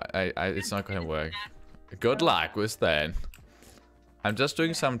yeah, it's not gonna work. Good luck with that. I'm just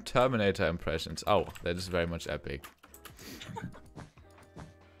doing some Terminator impressions. Oh, that is very much epic.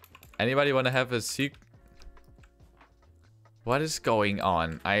 Anybody wanna have a secret? What is going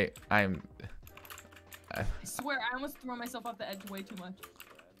on? I swear, I almost threw myself off the edge way too much.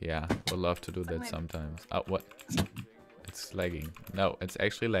 Yeah, would love to do that sometimes. Oh, what? It's lagging. No, it's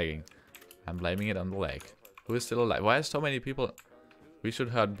actually lagging. I'm blaming it on the lag. Who is still alive? Why are so many people? We should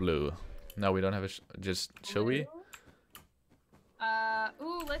hurt blue. No, we don't have a... Should we?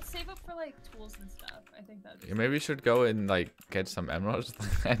 Ooh, let's save up for like tools and stuff. I think that'd be Yeah, maybe we should go and like get some emeralds.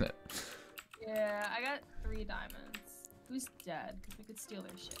 Yeah, I got 3 diamonds. Who's dead? Because we could steal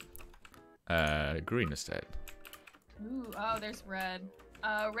their shit. Green is dead. Ooh, oh, there's red.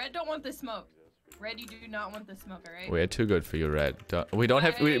 Red don't want the smoke. Red, you do not want the smoke, alright? We're too good for you, Red. We don't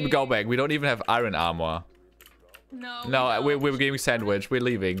have. We go back. We don't even have iron armor. No. No, we're getting sandwich. We're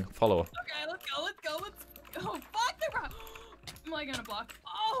leaving. Follow. Okay, let's go. Let's go. Oh, fuck the rock. Am I gonna block?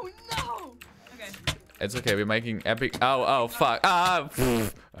 Oh, no. Okay. It's okay. We're making epic. Oh, fuck. Ah,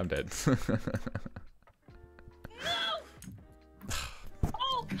 I'm dead. No.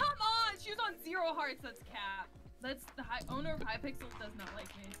 Oh, come on. She was on 0 hearts. That's cap. That's the owner of Hypixel does not like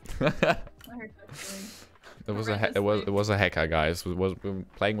me. I hurt that feeling. It was a hacker, guys. We were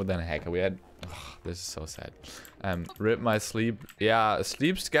playing with a hacker. We had. Oh, this is so sad. Rip my sleep. Yeah,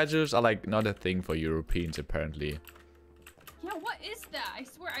 sleep schedules are like not a thing for Europeans apparently. Yeah, what is that? I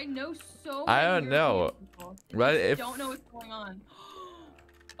swear I know so. I don't know. Well, if don't know what's going on.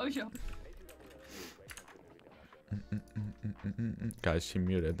 Oh, sure. Guys, she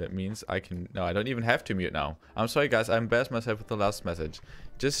muted. That means I can. No, I don't even have to mute now. I'm sorry, guys. I embarrassed myself with the last message.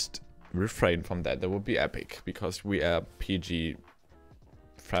 Just refrain from that. That would be epic because we are PG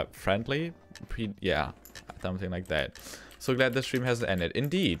friendly. Yeah, something like that. So glad the stream hasn't ended.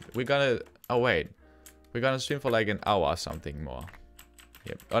 Indeed, we're gonna. Oh wait, we're gonna stream for like an hour or something more.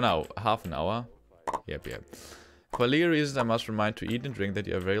 Yep. Oh no, half an hour. Yep. For legal reasons, I must remind to eat and drink that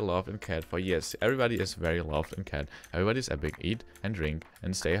you are very loved and cared for. Yes, everybody is very loved and cared. Everybody is epic. Eat and drink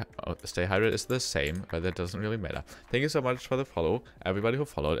and stay hydrated is the same, but that doesn't really matter. Thank you so much for the follow. Everybody who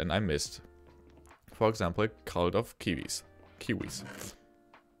followed and I missed. For example, Cult of Kiwis.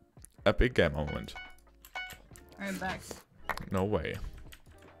 Epic game moment. I'm back. No way.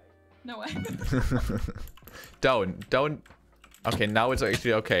 No way. Don't. Okay, now it's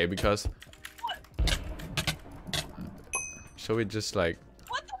actually okay because. Should we just like...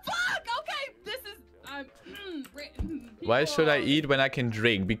 What the fuck? Okay, this is... Why should I eat when I can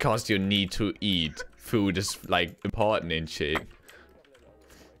drink? Because you need to eat. Food is like important and shit.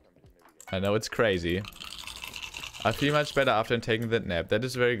 I know it's crazy. I feel much better after taking that nap. That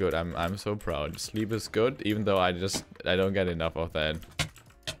is very good. I'm so proud. Sleep is good, even though I don't get enough of that.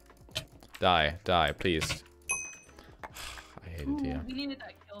 Die, please. I hate it here. We needed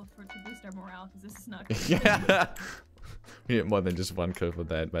that kill to boost our morale because this is not good. Yeah. We need more than just one kill for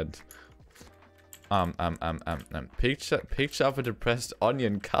that, but picture of a depressed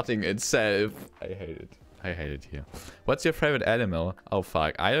onion cutting itself. I hate it here. What's your favorite animal? Oh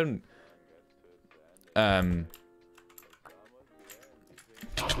fuck, I don't.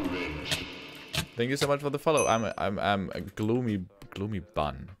 Thank you so much for the follow. I'm a gloomy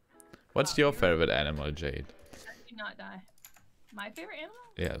bun. What's your favorite animal, Jade? Do not die. My favorite animal?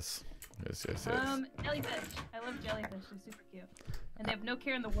 Yes. Yes. Jellyfish. I love jellyfish. They're super cute. And they have no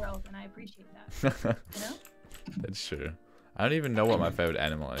care in the world, and I appreciate that. You know? That's true. I don't even know what my favorite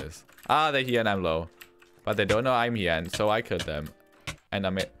animal is. Ah, they're here and I'm low. But they don't know I'm here, and so I killed them. And I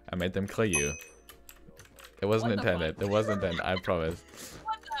made them kill you. It wasn't intended. It wasn't intended, I promise.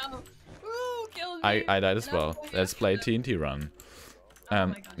 What the? Ooh, killed me. I died as no, well. Let's play TNT run.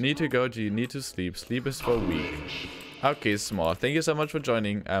 Need to go, G. Need to sleep. Sleep is for weak. Okay, Small. Thank you so much for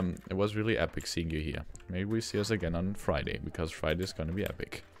joining. It was really epic seeing you here. Maybe we see us again on Friday, because Friday is gonna be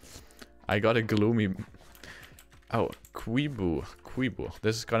epic. I got a gloomy... Oh, Quibu.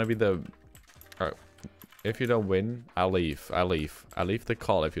 This is gonna be the... if you don't win, I'll leave. I leave the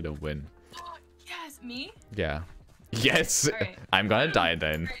call if you don't win. Yes, me? Yeah. Yes! Right. I'm gonna die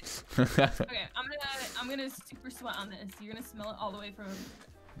then. Okay, I'm gonna super sweat on this. You're gonna smell it all the way from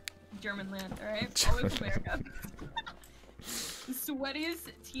German land, alright? All the way from America. The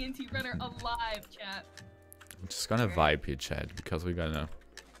sweatiest TNT runner alive, chat. I'm just gonna vibe here, chat, because we're gonna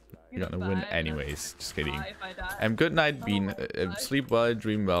win anyways. Just kidding. Good night, Bean. Sleep well,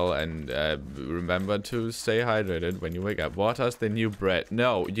 dream well, and remember to stay hydrated when you wake up. Water's the new bread.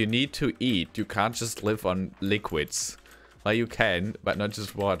 No, you need to eat. You can't just live on liquids. Well, you can, but not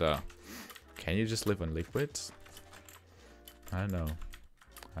just water. Can you just live on liquids? I don't know.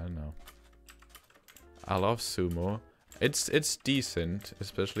 I love sumo. It's decent,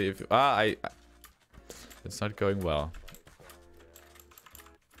 especially if it's not going well.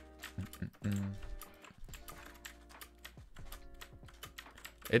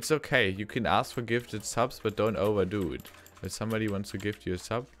 It's okay. You can ask for gifted subs, but don't overdo it. If somebody wants to gift you a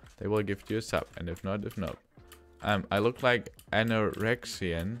sub, they will gift you a sub, and if not, I look like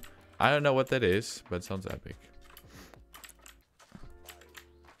anorexian. I don't know what that is, but it sounds epic.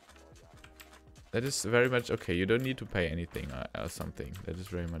 That is very much okay. You don't need to pay anything or something. That is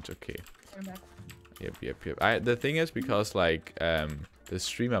very much okay. Yep. The thing is, because like the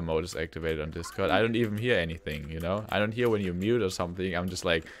streamer mode is activated on Discord, I don't even hear anything, you know? I don't hear when you mute or something. I'm just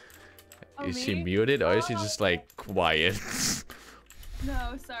like, is she muted or is she just like quiet?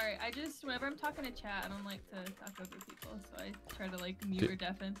 No, sorry. I just whenever I'm talking to chat, I don't like to talk over people, so I try to like mute or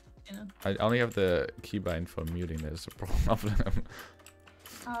deafen. You know. I only have the keybind for muting. There's a problem.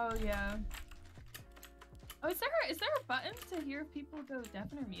 Oh yeah. Oh, is there a button to hear if people go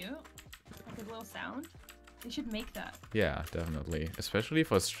deafen or mute? Like a little sound? They should make that. Yeah, definitely. Especially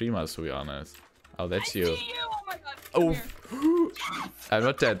for streamers, to be honest. Oh, that's you. I see you! Oh my god. Oh, Yes! I'm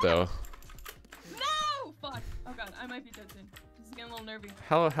not dead though. No! Fuck. Oh god, I might be dead soon. This is getting a little nervy.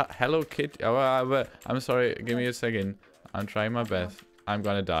 Hello, kid. Oh, I'm sorry. Give me a second. I'm trying my best. I'm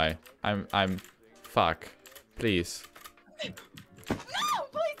gonna die. I'm. Fuck. Please. No!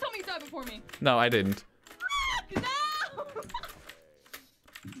 Please tell me you died before me. No, I didn't. Fuck! No!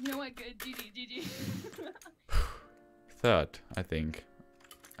 You know what? Good. GG. Third, I think.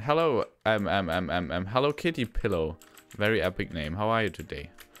 Hello, Hello Kitty Pillow. Very epic name. How are you today?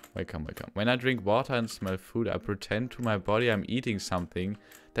 Welcome. When I drink water and smell food, I pretend to my body I'm eating something.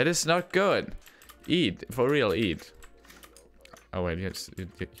 That is not good. Eat. For real, eat. Oh wait, yes,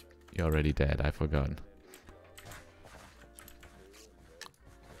 you're already dead. I forgot.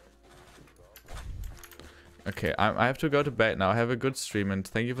 Okay, I have to go to bed now. Have a good stream and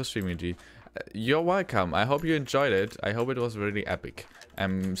thank you for streaming, G. You're welcome. I hope you enjoyed it. I hope it was really epic.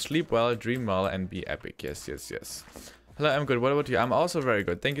 Sleep well, dream well, and be epic. Yes. Hello, I'm good. What about you? I'm also very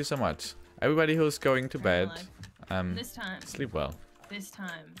good. Thank you so much. Everybody who's going to bed, this time. Sleep well. This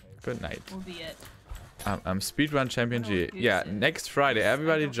time. Good night. Will be it. Speedrun Champion G. Yeah, next Friday.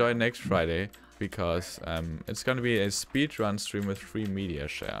 Everybody join next Friday because it's gonna be a speedrun stream with free media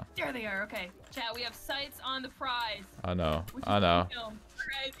share. There they are. Okay, chat. We have sights on the prize. I know. Yeah,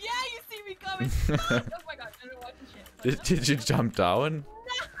 you see me coming. Oh my god, I don't watch this shit. Did you jump down? No,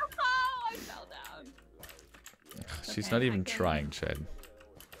 I fell down. She's not even trying, Chad.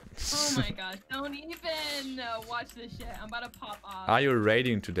 Oh my gosh, don't even watch this shit. I'm about to pop off. Are you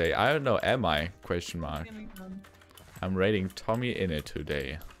raiding today? I don't know. Am I? Question mark. I'm raiding Tommy in it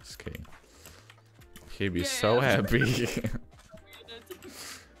today. Just kidding. He'll be so happy.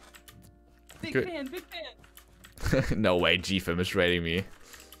 Big fan. No way, GFM is raiding me.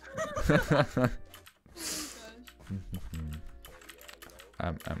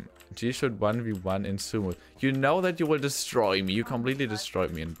 G should 1v1 in sumo. You know that you will destroy me. You completely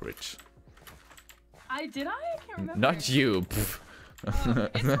destroyed me in bridge. Did I? I can't remember. Not you. It's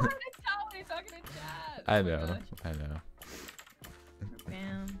hard to tell when you're talking to chat. I know.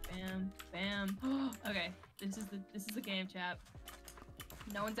 Bam. Okay, this is the game, chat.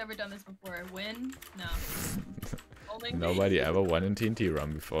 No one's ever done this before. Win? No. Only Nobody ever won in TNT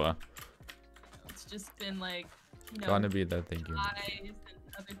run before. It's just been like, you know, gonna be that thing. and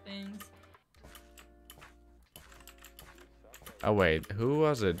other things. Oh wait, who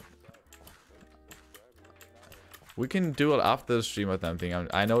was it? We can do it after the stream or something.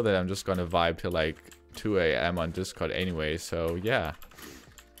 I know that I'm just gonna vibe till like 2 AM on Discord anyway, so yeah.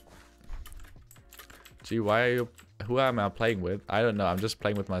 Gee, why are you... Who am I playing with? I don't know, I'm just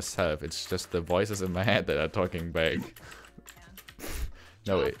playing with myself. It's just the voices in my head that are talking back. Yeah.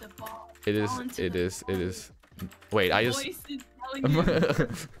 No, it is... Wait, I just...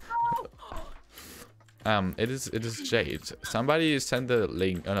 It is Jade. Somebody send the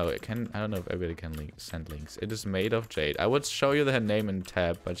link. Oh no, I don't know if everybody can send links. It is made of Jade. I would show you her name in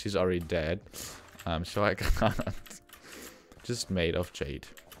tab, but she's already dead. So I can't. Just made of Jade.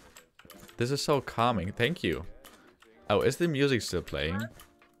 This is so calming. Thank you. Oh, is the music still playing?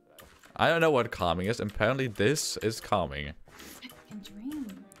 I don't know what calming is. Apparently this is calming. Second Dream.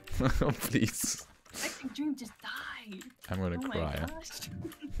 Please. Second Dream just died. I'm gonna cry.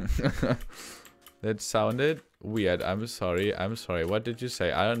 That sounded weird. I'm sorry. What did you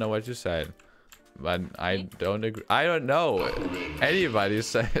say? I don't know what you said. But I don't agree. I don't know. Anybody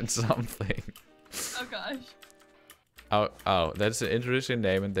said something. Oh gosh. Oh, that's an interesting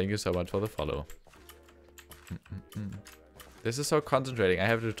name, and thank you so much for the follow. This is so concentrating. I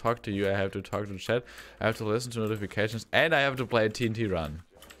have to talk to you. I have to talk to chat. I have to listen to notifications, and I have to play a TNT run.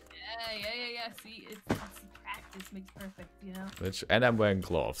 Yeah. See, it's practice makes perfect, you know. And I'm wearing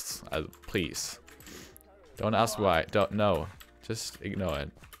gloves. Please. Don't ask why. Don't know. Just ignore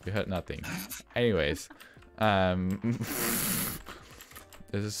it. You heard nothing. Anyways,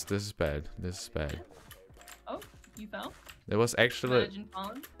 this is bad. This is bad. Oh, you fell? There was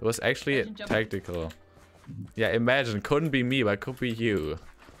actually a tactical. Yeah, imagine. Couldn't be me, but could be you.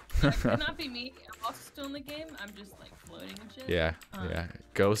 It could not be me. I'm also still in the game. I'm just like floating and shit. Yeah.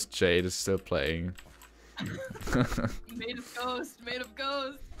 Ghost Jade is still playing. Made of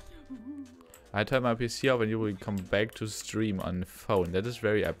ghost. I turn my PC off and you will come back to stream on phone. That is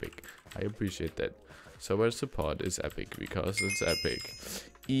very epic. I appreciate that. Server support is epic because it's epic.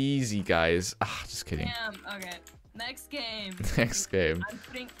 Easy, guys. Ah, just kidding. Damn. Okay. Next game. Next game. I'm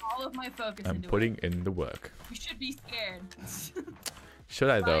putting all of my focus I'm into putting it. in the work. You should be scared. Should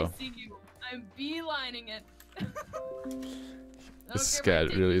I, though? I see you. I'm beelining it. It's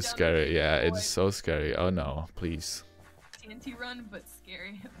scared, really scary. Yeah, it's so scary. Oh no, please. TNT run, but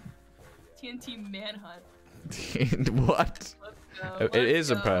scary. TNT manhunt. What? It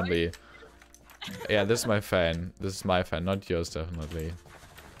is apparently. Yeah, this is my fan. This is my fan, not yours, definitely.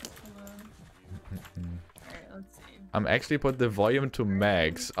 Alright, let's see. I'm actually put the volume to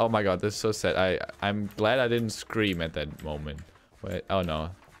max. Oh my god, this is so sad. I'm glad I didn't scream at that moment. Wait, oh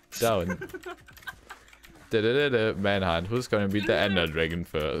no. Down. Manhunt. Who's gonna beat the Ender Dragon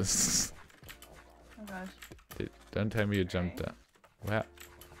first? Oh gosh. Don't tell me you jumped there. Where?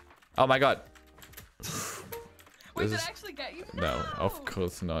 Oh my god. Wait, did it actually get you? No, of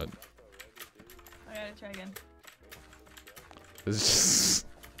course not. I gotta try again. This is just...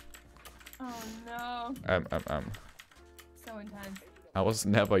 Oh no. So intense. I was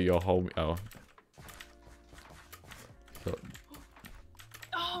never your homie. Oh. So,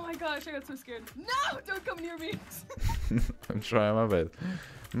 oh my gosh, I got so scared. No! Don't come near me! I'm trying my best.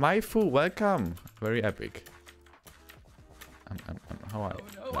 Maifu, welcome. Very epic. How are you?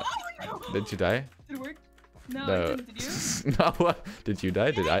 Oh no. Oh no! Did you die? Did it work? No, No. it didn't. Did you? No, what? Did you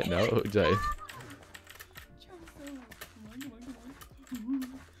die? Did I? No, who died?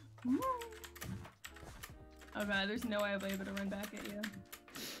 Oh god, there's no way I'll be able to run back at you.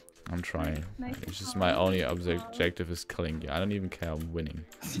 I'm trying. Nice It's just my only objective is killing you. I don't even care I'm winning.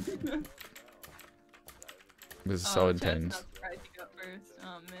 This is so intense. Not surprised you got first.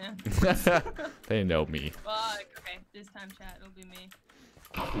 Oh man. They know me. Fuck. Okay, this time chat, it'll be me.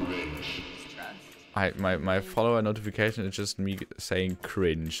 Just trust. My follower notification is just me saying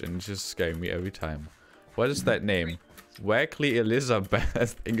cringe and it's just scaring me every time. What is that name? Wackly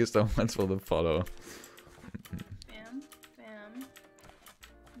Elizabeth. Thank you so much for the follow. Bam, bam.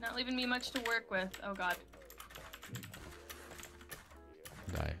 Not leaving me much to work with. Oh god.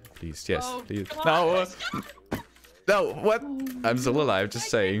 Die, please. Yes, Oh, please. come No. on. No. What? Oh, I'm still alive. Just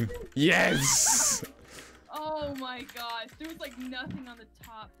saying. Yes. oh my gosh. There was like nothing on the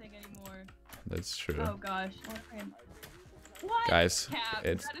top thing anymore. That's true. Oh gosh. What? Guys, Cap.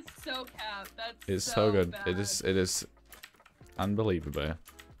 it's That is so cap. That's it's so good. bad. It is unbelievable.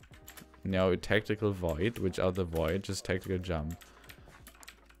 Now tactical void. Which other void? Just tactical jump.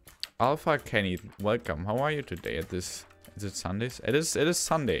 Alpha Kenny, welcome. How are you today? At this, is it Sundays? It is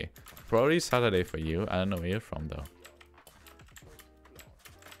Sunday. Probably Saturday for you. I don't know where you're from though.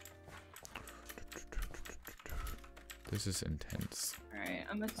 This is intense. Alright,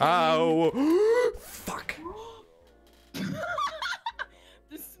 I'm assuming... Oh! Fuck!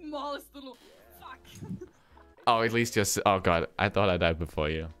 The smallest little... Fuck. Oh, at least just. Oh god, I thought I died before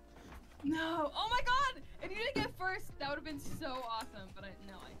you. No! Oh my god! If you didn't get first, that would have been so awesome. But I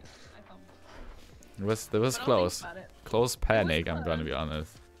fumbled. It was close. Close panic, I'm close. gonna be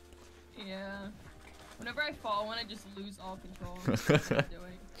honest. Yeah. Whenever I fall, I just lose all control of what I'm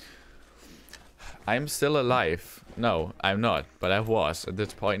doing. I'm still alive. No, I'm not. But I was at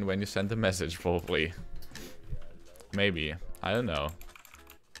this point when you sent the message, probably. Maybe. I don't know.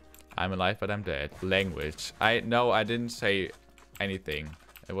 I'm alive, but I'm dead. Language. I didn't say anything.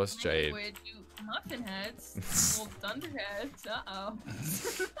 It was Jade. Language, you muffin heads. Little thunderheads. Uh-oh.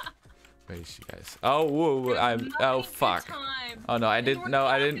 Where is she, guys? Oh, whoa, oh, fuck. Oh, no, I didn't know.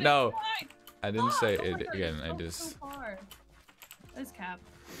 I didn't know. I didn't say it again. I just... That's cap.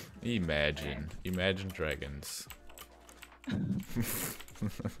 Imagine. Imagine dragons.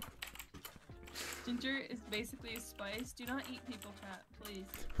 Ginger is basically a spice. Do not eat people, chat, please.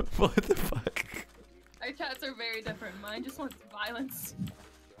 What the fuck? Our chats are very different. Mine just wants violence.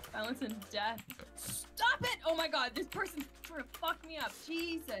 Violence and death. Stop it! Oh my god, this person's trying to fuck me up.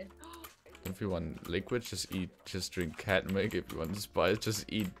 Jesus. If you want liquid, just drink cat milk. If you want spice, just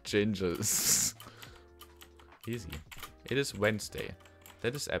eat gingers. Easy. It is Wednesday.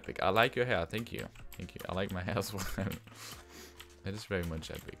 That is epic. I like your hair. Thank you. Thank you. I like my hair as well. That is very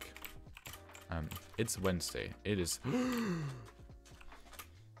much epic. It's Wednesday. It is...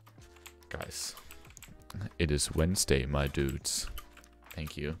 Guys. It is Wednesday, my dudes.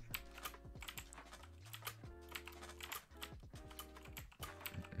 Thank you.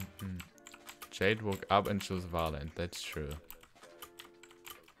 Jade woke up and chose Valent. That's true.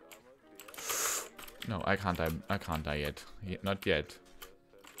 No, I can't die. I can't die yet. Not yet.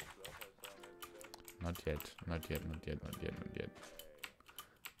 Not yet. Not yet. Not yet. Not yet. Not yet.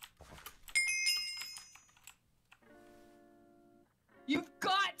 You've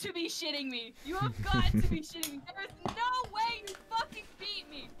got to be shitting me. You have got to be shitting me. There's no way you fucking beat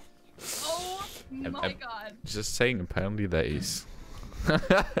me. Oh my god. Just saying, apparently there is.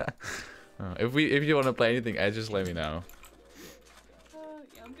 If you want to play anything, just let me know.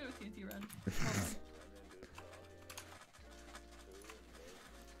 Yeah, I'm good with TNT run.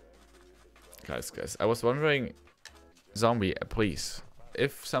 Guys, I was wondering, Zombie, please,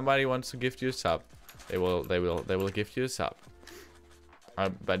 if somebody wants to gift you a sub, they will gift you a sub.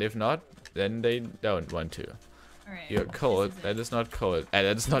 But if not, then they don't want to. Right, you're cold. That is not cold. And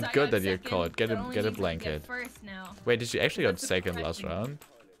it's not good that you're cold. Get a blanket. First now. Wait, did you actually got second last round?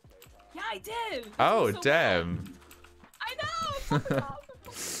 Yeah, I did. Oh, so damn. Bad. I know.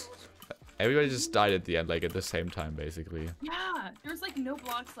 Everybody just died at the end, like at the same time, basically. Yeah, there's like no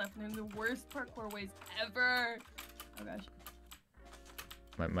blocks left, and the worst parkour ways ever. Oh gosh.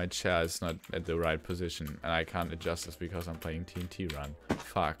 My chair is not at the right position, and I can't adjust this because I'm playing TNT Run.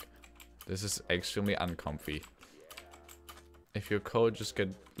 Fuck. This is extremely uncomfy. If you're cold, just get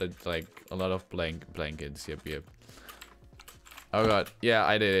like a lot of blankets. Yep. Oh god. Yeah,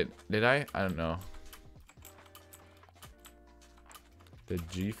 I did it. Did I? I don't know. The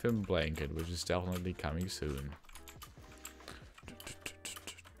G-Film blanket, which is definitely coming soon.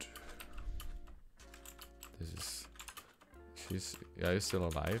 This is... Are you still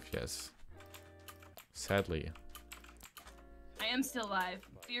alive? Yes. Sadly. I am still alive.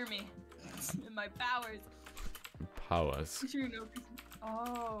 Fear me. In my powers. Powers.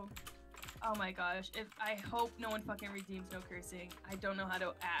 Oh. Oh my gosh. I hope no one fucking redeems no cursing. I don't know how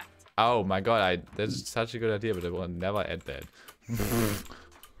to act. Oh my god, that's such a good idea, but I will never add that.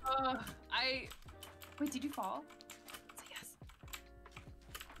 Wait, did you fall? Say yes.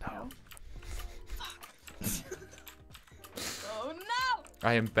 No. Fuck. Oh no!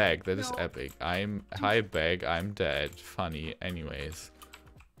 I am back. That is epic. Hi back. I'm dead. Funny. Anyways.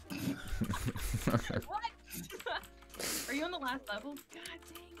 What? Are you on the last level? God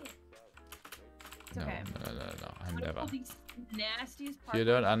dang it. It's No, okay. no. I'm never. These nastiest You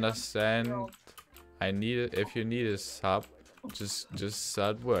don't understand. If you need a sub, just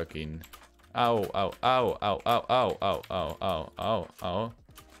start working. Ow.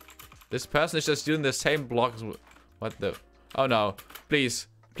 This person is just doing the same blocks. What the? Oh no. Please.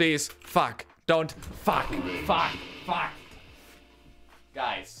 Fuck. Don't. Fuck.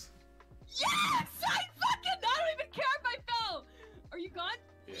 Guys. Yes! I don't even care if I fell! Are you gone?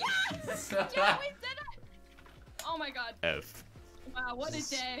 Yes! Yeah, we did it! Oh my god. F. Wow, what a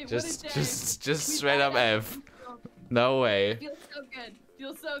day. Just straight up F. No way.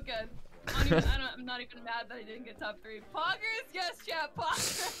 Feels so good. I'm not even mad that I didn't get top 3. Poggers? Yes, chat,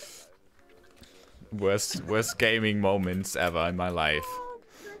 poggers. Worst gaming moments ever in my life. Oh,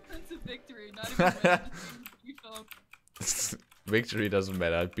 sense of victory. Not even Victory doesn't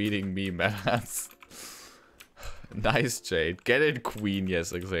matter. Beating me matters. Nice, Jade. Get it, queen.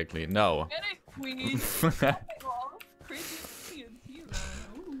 Yes, exactly. No. Get it, queen.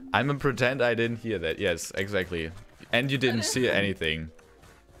 I'm gonna pretend I didn't hear that. Yes, exactly. And you didn't see anything.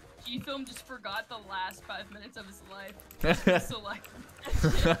 G-Film just forgot the last 5 minutes of his life. So like.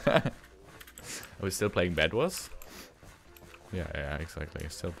 Are we still playing Bedwars? Yeah, exactly.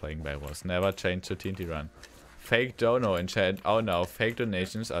 Still playing Bedwars. Never change to TNT Run. Fake dono in chat. Oh no, fake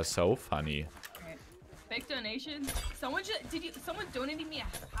donations are so funny. Okay. Fake donations? Someone donated me a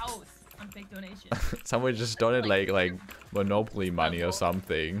house on fake donations. Someone just donated like Monopoly money or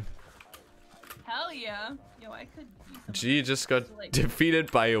something. Hell yeah. Yo, I could do G just got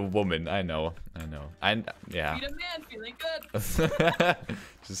defeated by a woman. I know. Yeah. Beat a man, feeling good.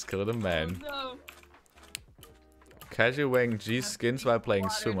 Just killed a man. Oh, no. Casual wearing G skins while playing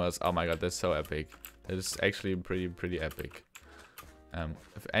Sumas. Oh my god, that's so epic. That is actually pretty epic.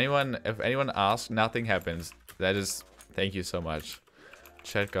 If anyone asks, nothing happens. That is, thank you so much.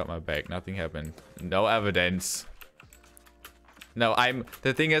 Chat got my back. Nothing happened. No evidence. No,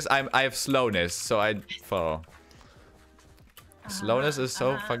 the thing is, I have slowness, so I follow. Slowness is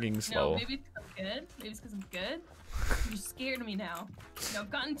so fucking slow. No, maybe it's because I'm good. Maybe it's because I'm good. You scared me now. No,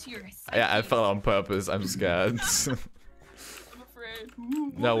 I've gotten to your psyche. Yeah, I fell on purpose. I'm scared. I'm afraid.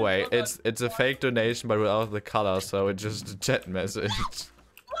 Ooh, No way. It's a fake donation, but without the color, so it's just a chat message.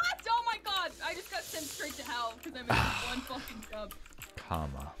 What? Oh my god! I just got sent straight to hell because I made one fucking jump.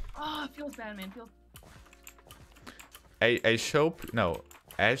 Karma. Oh, it feels bad, man. I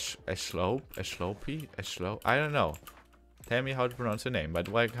don't know. Tell me how to pronounce your name, but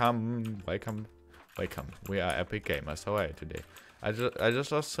welcome. We are epic gamers. How are you today? I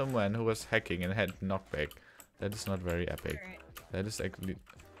just lost someone who was hacking and had knockback. That is not very epic. Right. That is actually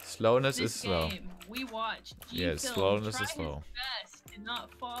slowness is slow. We watched. Yes, slowness is slow. did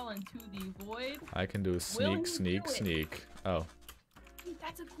not fall into the void. I can do sneak, sneak, sneak. Oh. Dude,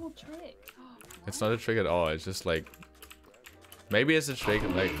 that's a cool trick. It's not a trick at all. It's just like... Maybe it's a trick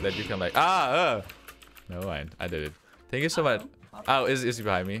like that you can like... No, I did it. Thank you so much. Oh, is he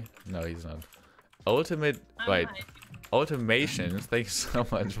behind me? No, he's not. Ultimate... Wait. Automations. Thank you so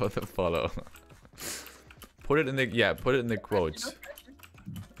much for the follow. Put it in the... Yeah, put it in the quotes.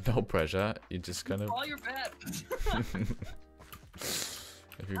 No pressure. You're just gonna... All your bet.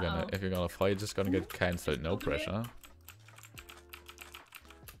 If you're gonna fall, you're just gonna get cancelled. No pressure.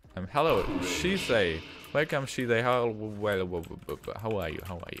 Hello, Shizay. Welcome, Shizay. How are you?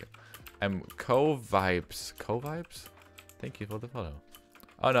 How are you? Co-vibes. Co-vibes? Thank you for the follow.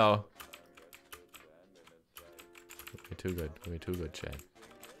 Oh no. We're too good. We're too good, Jade.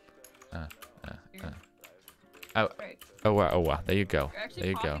 Oh wow. There you go. There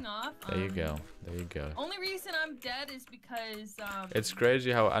you go. There you go. There you go. Only reason I'm dead is because it's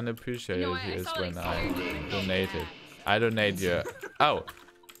crazy how unappreciated he is when I donated. I donate you. Oh.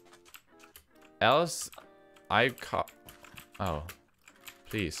 Else, Oh,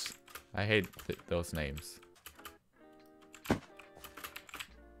 please. I hate those names.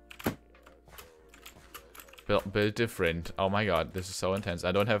 Build different. Oh my god, this is so intense.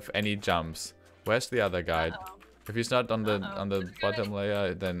 I don't have any jumps. Where's the other guy? If he's not on the bottom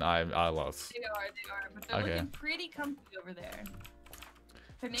layer, then I lost. They are, but they're looking pretty comfy over there.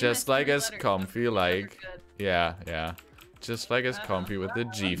 Just like as comfy, like yeah. Just like as comfy with the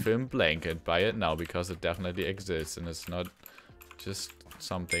G-Film blanket. Buy it now because it definitely exists and it's not just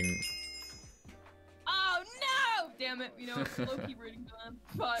something. Oh no! Damn it! You know, it's low-key rooting for them,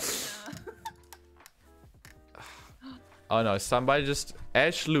 but Oh no! Somebody just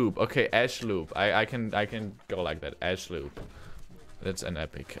Ash Loop. Okay, Ash Loop. I can go like that. Ash Loop. That's an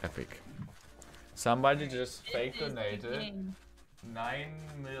epic. Somebody just fake donated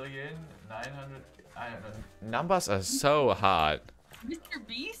 9,900,000. I don't know. Numbers are so hard. Mr.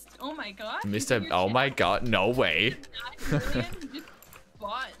 Beast? Oh my god. Mr. Oh my god, no way. 9 million? Just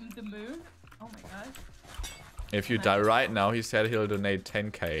bought the moon? Oh my god. If you die right now, he said he'll donate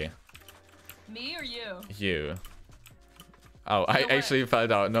 10k. Me or you? You. Oh, I actually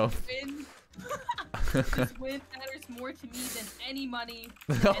found out. No. Win. This win matters more to me than any money.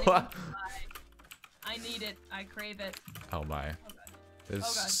 I need it. I crave it. Oh my. Oh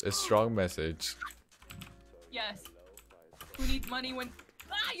It's a strong message. Yes. Who needs money when...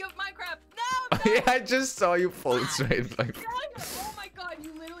 Ah, you have Minecraft! No! Yeah, I just saw you fall straight like... Oh my god,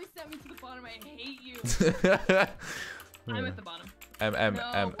 you literally sent me to the bottom. I hate you. I'm at the bottom.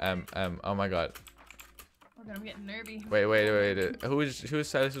 Oh my god. Oh god, I'm getting nervy. Wait. Who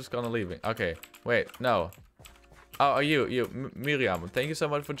says who's gonna leave me? Okay, wait, no. Oh, you, Miriam. Thank you so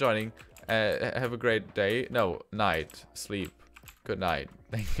much for joining. Have a great day. No, night. Sleep. Good night.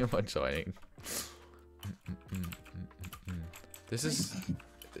 Thank you for joining. This is...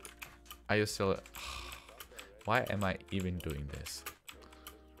 Are you still... Why am I even doing this?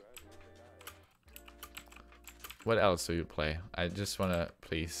 What else do you play? I just wanna...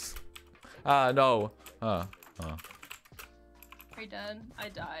 Please. No. Are you dead? I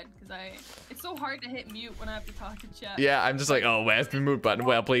died because it's so hard to hit mute when I have to talk to chat. Yeah, I'm just like, oh, where's the mute button?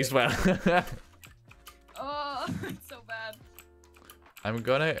 Well, please, well. Oh, it's so bad. I'm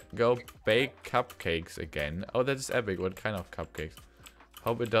gonna go bake cupcakes again. Oh, that is epic. What kind of cupcakes?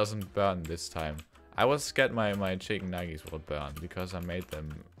 Hope it doesn't burn this time. I was scared my chicken nuggets will burn because I made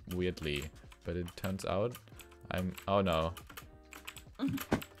them weirdly. But it turns out oh no.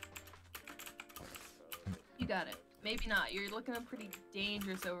 You got it. Maybe not. You're looking pretty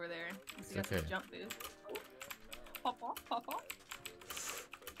dangerous over there. You got some jump boost. Pop off.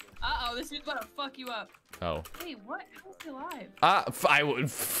 Uh-oh, this dude's about to fuck you up. Oh. Hey, what? How's he alive? I would.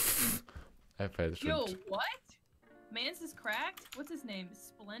 I felt Yo, what? Mans is cracked? What's his name?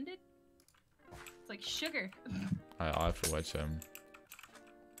 Splendid? It's like sugar. I'll have to watch him.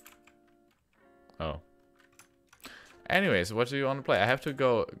 Oh. Anyways, what do you want to play? I have to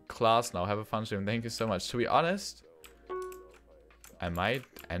go class now. Have a fun stream. Thank you so much. To be honest, I might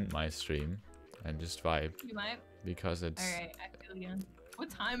end my stream and just vibe. You might? Because it's... Alright, I feel you. What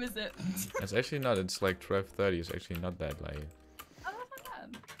time is it? It's actually not. It's like 12:30. It's actually not that late. Oh, that's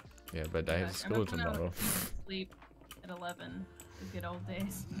not bad. Yeah, but I have school tomorrow. Sleep at 11. The good old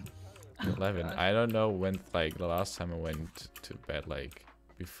days. 11. I don't know when, like, the last time I went to bed, like,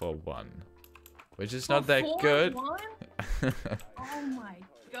 before 1. Which is not that good. Oh my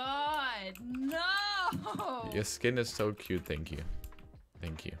god, no! Your skin is so cute, thank you.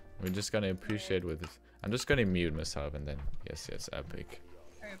 Thank you. We're just gonna appreciate with this. I'm just gonna mute myself and then, yes, epic.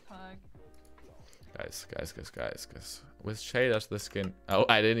 Alright, Pog. Guys. With shaders, the skin... Oh,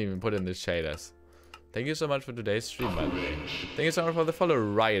 I didn't even put in the shaders. Thank you so much for today's stream, by the way. Thank you so much for the follow,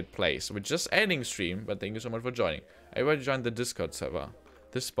 Riot Place. We're just ending stream, but thank you so much for joining. Everybody joined the Discord server.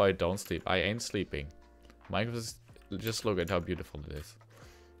 This boy don't sleep. I ain't sleeping. Minecraft is... Just look at how beautiful it is.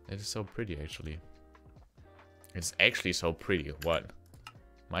 It is so pretty, actually. It's actually so pretty. What?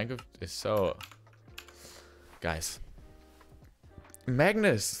 Minecraft is so... Guys.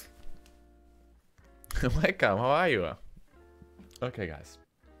 Magnus! Welcome, how are you? Okay, guys.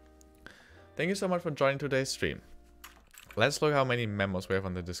 Thank you so much for joining today's stream. Let's look how many members we have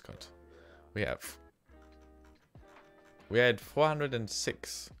on the Discord. We had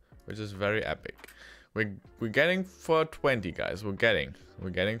 406, which is very epic. We're getting 420, guys. We're getting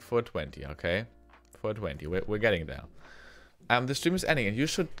 420, okay? 420. We're getting there. The stream is ending, and you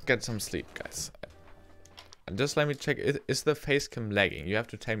should get some sleep, guys. Just let me check. Is the facecam lagging? You have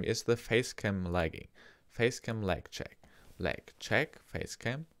to tell me. Is the facecam lagging? Facecam lag check. Lag check.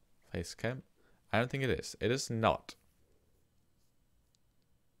 Facecam. Facecam. I don't think it is. It is not.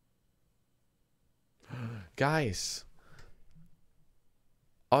 Guys.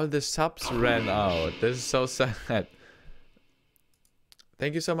 All the subs ran out. This is so sad.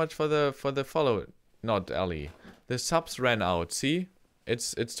 Thank you so much for the follow. Not Ellie. The subs ran out. See?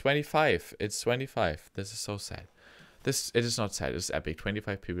 It's 25. It's 25. This is so sad. It is not sad. It's epic.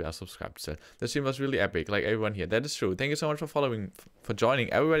 25 people are subscribed. So the stream was really epic. Like everyone here. That is true. Thank you so much for following, for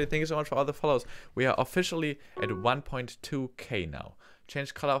joining. Everybody, thank you so much for all the follows. We are officially at 1.2k now.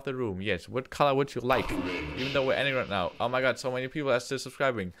 Change color of the room. Yes. What color would you like? Even though we're ending right now. Oh my god, so many people are still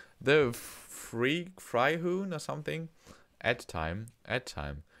subscribing. The Fryhoon or something. Add time.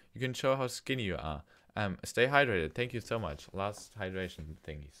 You can show how skinny you are. Stay hydrated. Thank you so much. Last hydration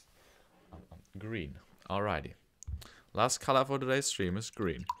thingies. Green. Alrighty. Last color for today's stream is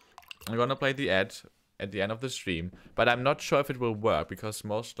green. I'm gonna play the ad at the end of the stream, but I'm not sure if it will work because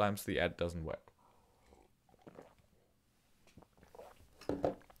most times the ad doesn't work.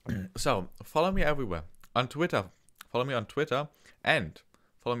 So, follow me everywhere. On Twitter. Follow me on Twitter and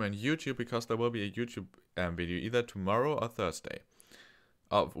follow me on YouTube because there will be a YouTube video either tomorrow or Thursday.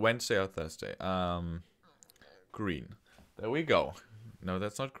 Oh, Wednesday or Thursday. Green. There we go. No,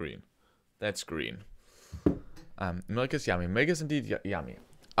 that's not green. That's green. Milk is yummy. Milk is indeed yummy.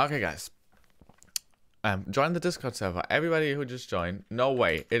 Okay, guys. Join the Discord server. Everybody who just joined. No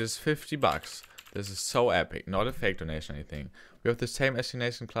way. It is 50 bucks. This is so epic. Not a fake donation or anything. We have the same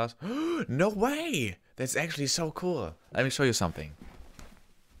destination class. No way. That's actually so cool. Let me show you something.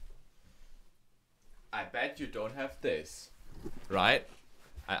 I bet you don't have this. Right?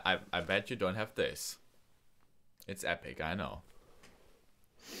 I bet you don't have this. It's epic, I know.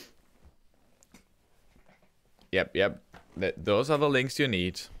 Yep. Those are the links you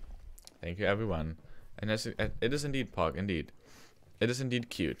need. Thank you, everyone. And it is indeed Pog, indeed. It is indeed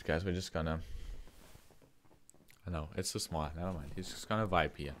cute, guys. We're just gonna... I know, it's too small. Never mind. He's just gonna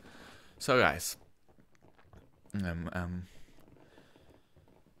vibe here. So, guys.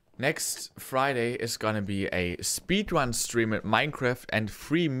 Next Friday is gonna be a speedrun stream at Minecraft and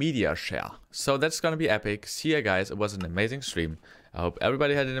free media share. So that's gonna be epic. See ya, guys. It was an amazing stream. I hope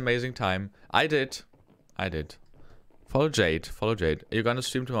everybody had an amazing time. I did. Follow Jade. You're gonna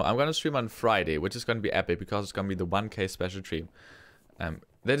stream tomorrow. I'm gonna stream on Friday, which is gonna be epic because it's gonna be the 1k special stream.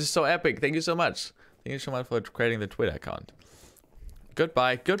 That is so epic. Thank you so much. Thank you so much for creating the Twitter account.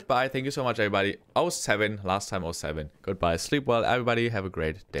 Goodbye. Thank you so much, everybody. 07, last time 07. Goodbye. Sleep well, everybody. Have a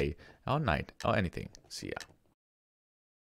great day or night or anything. See ya.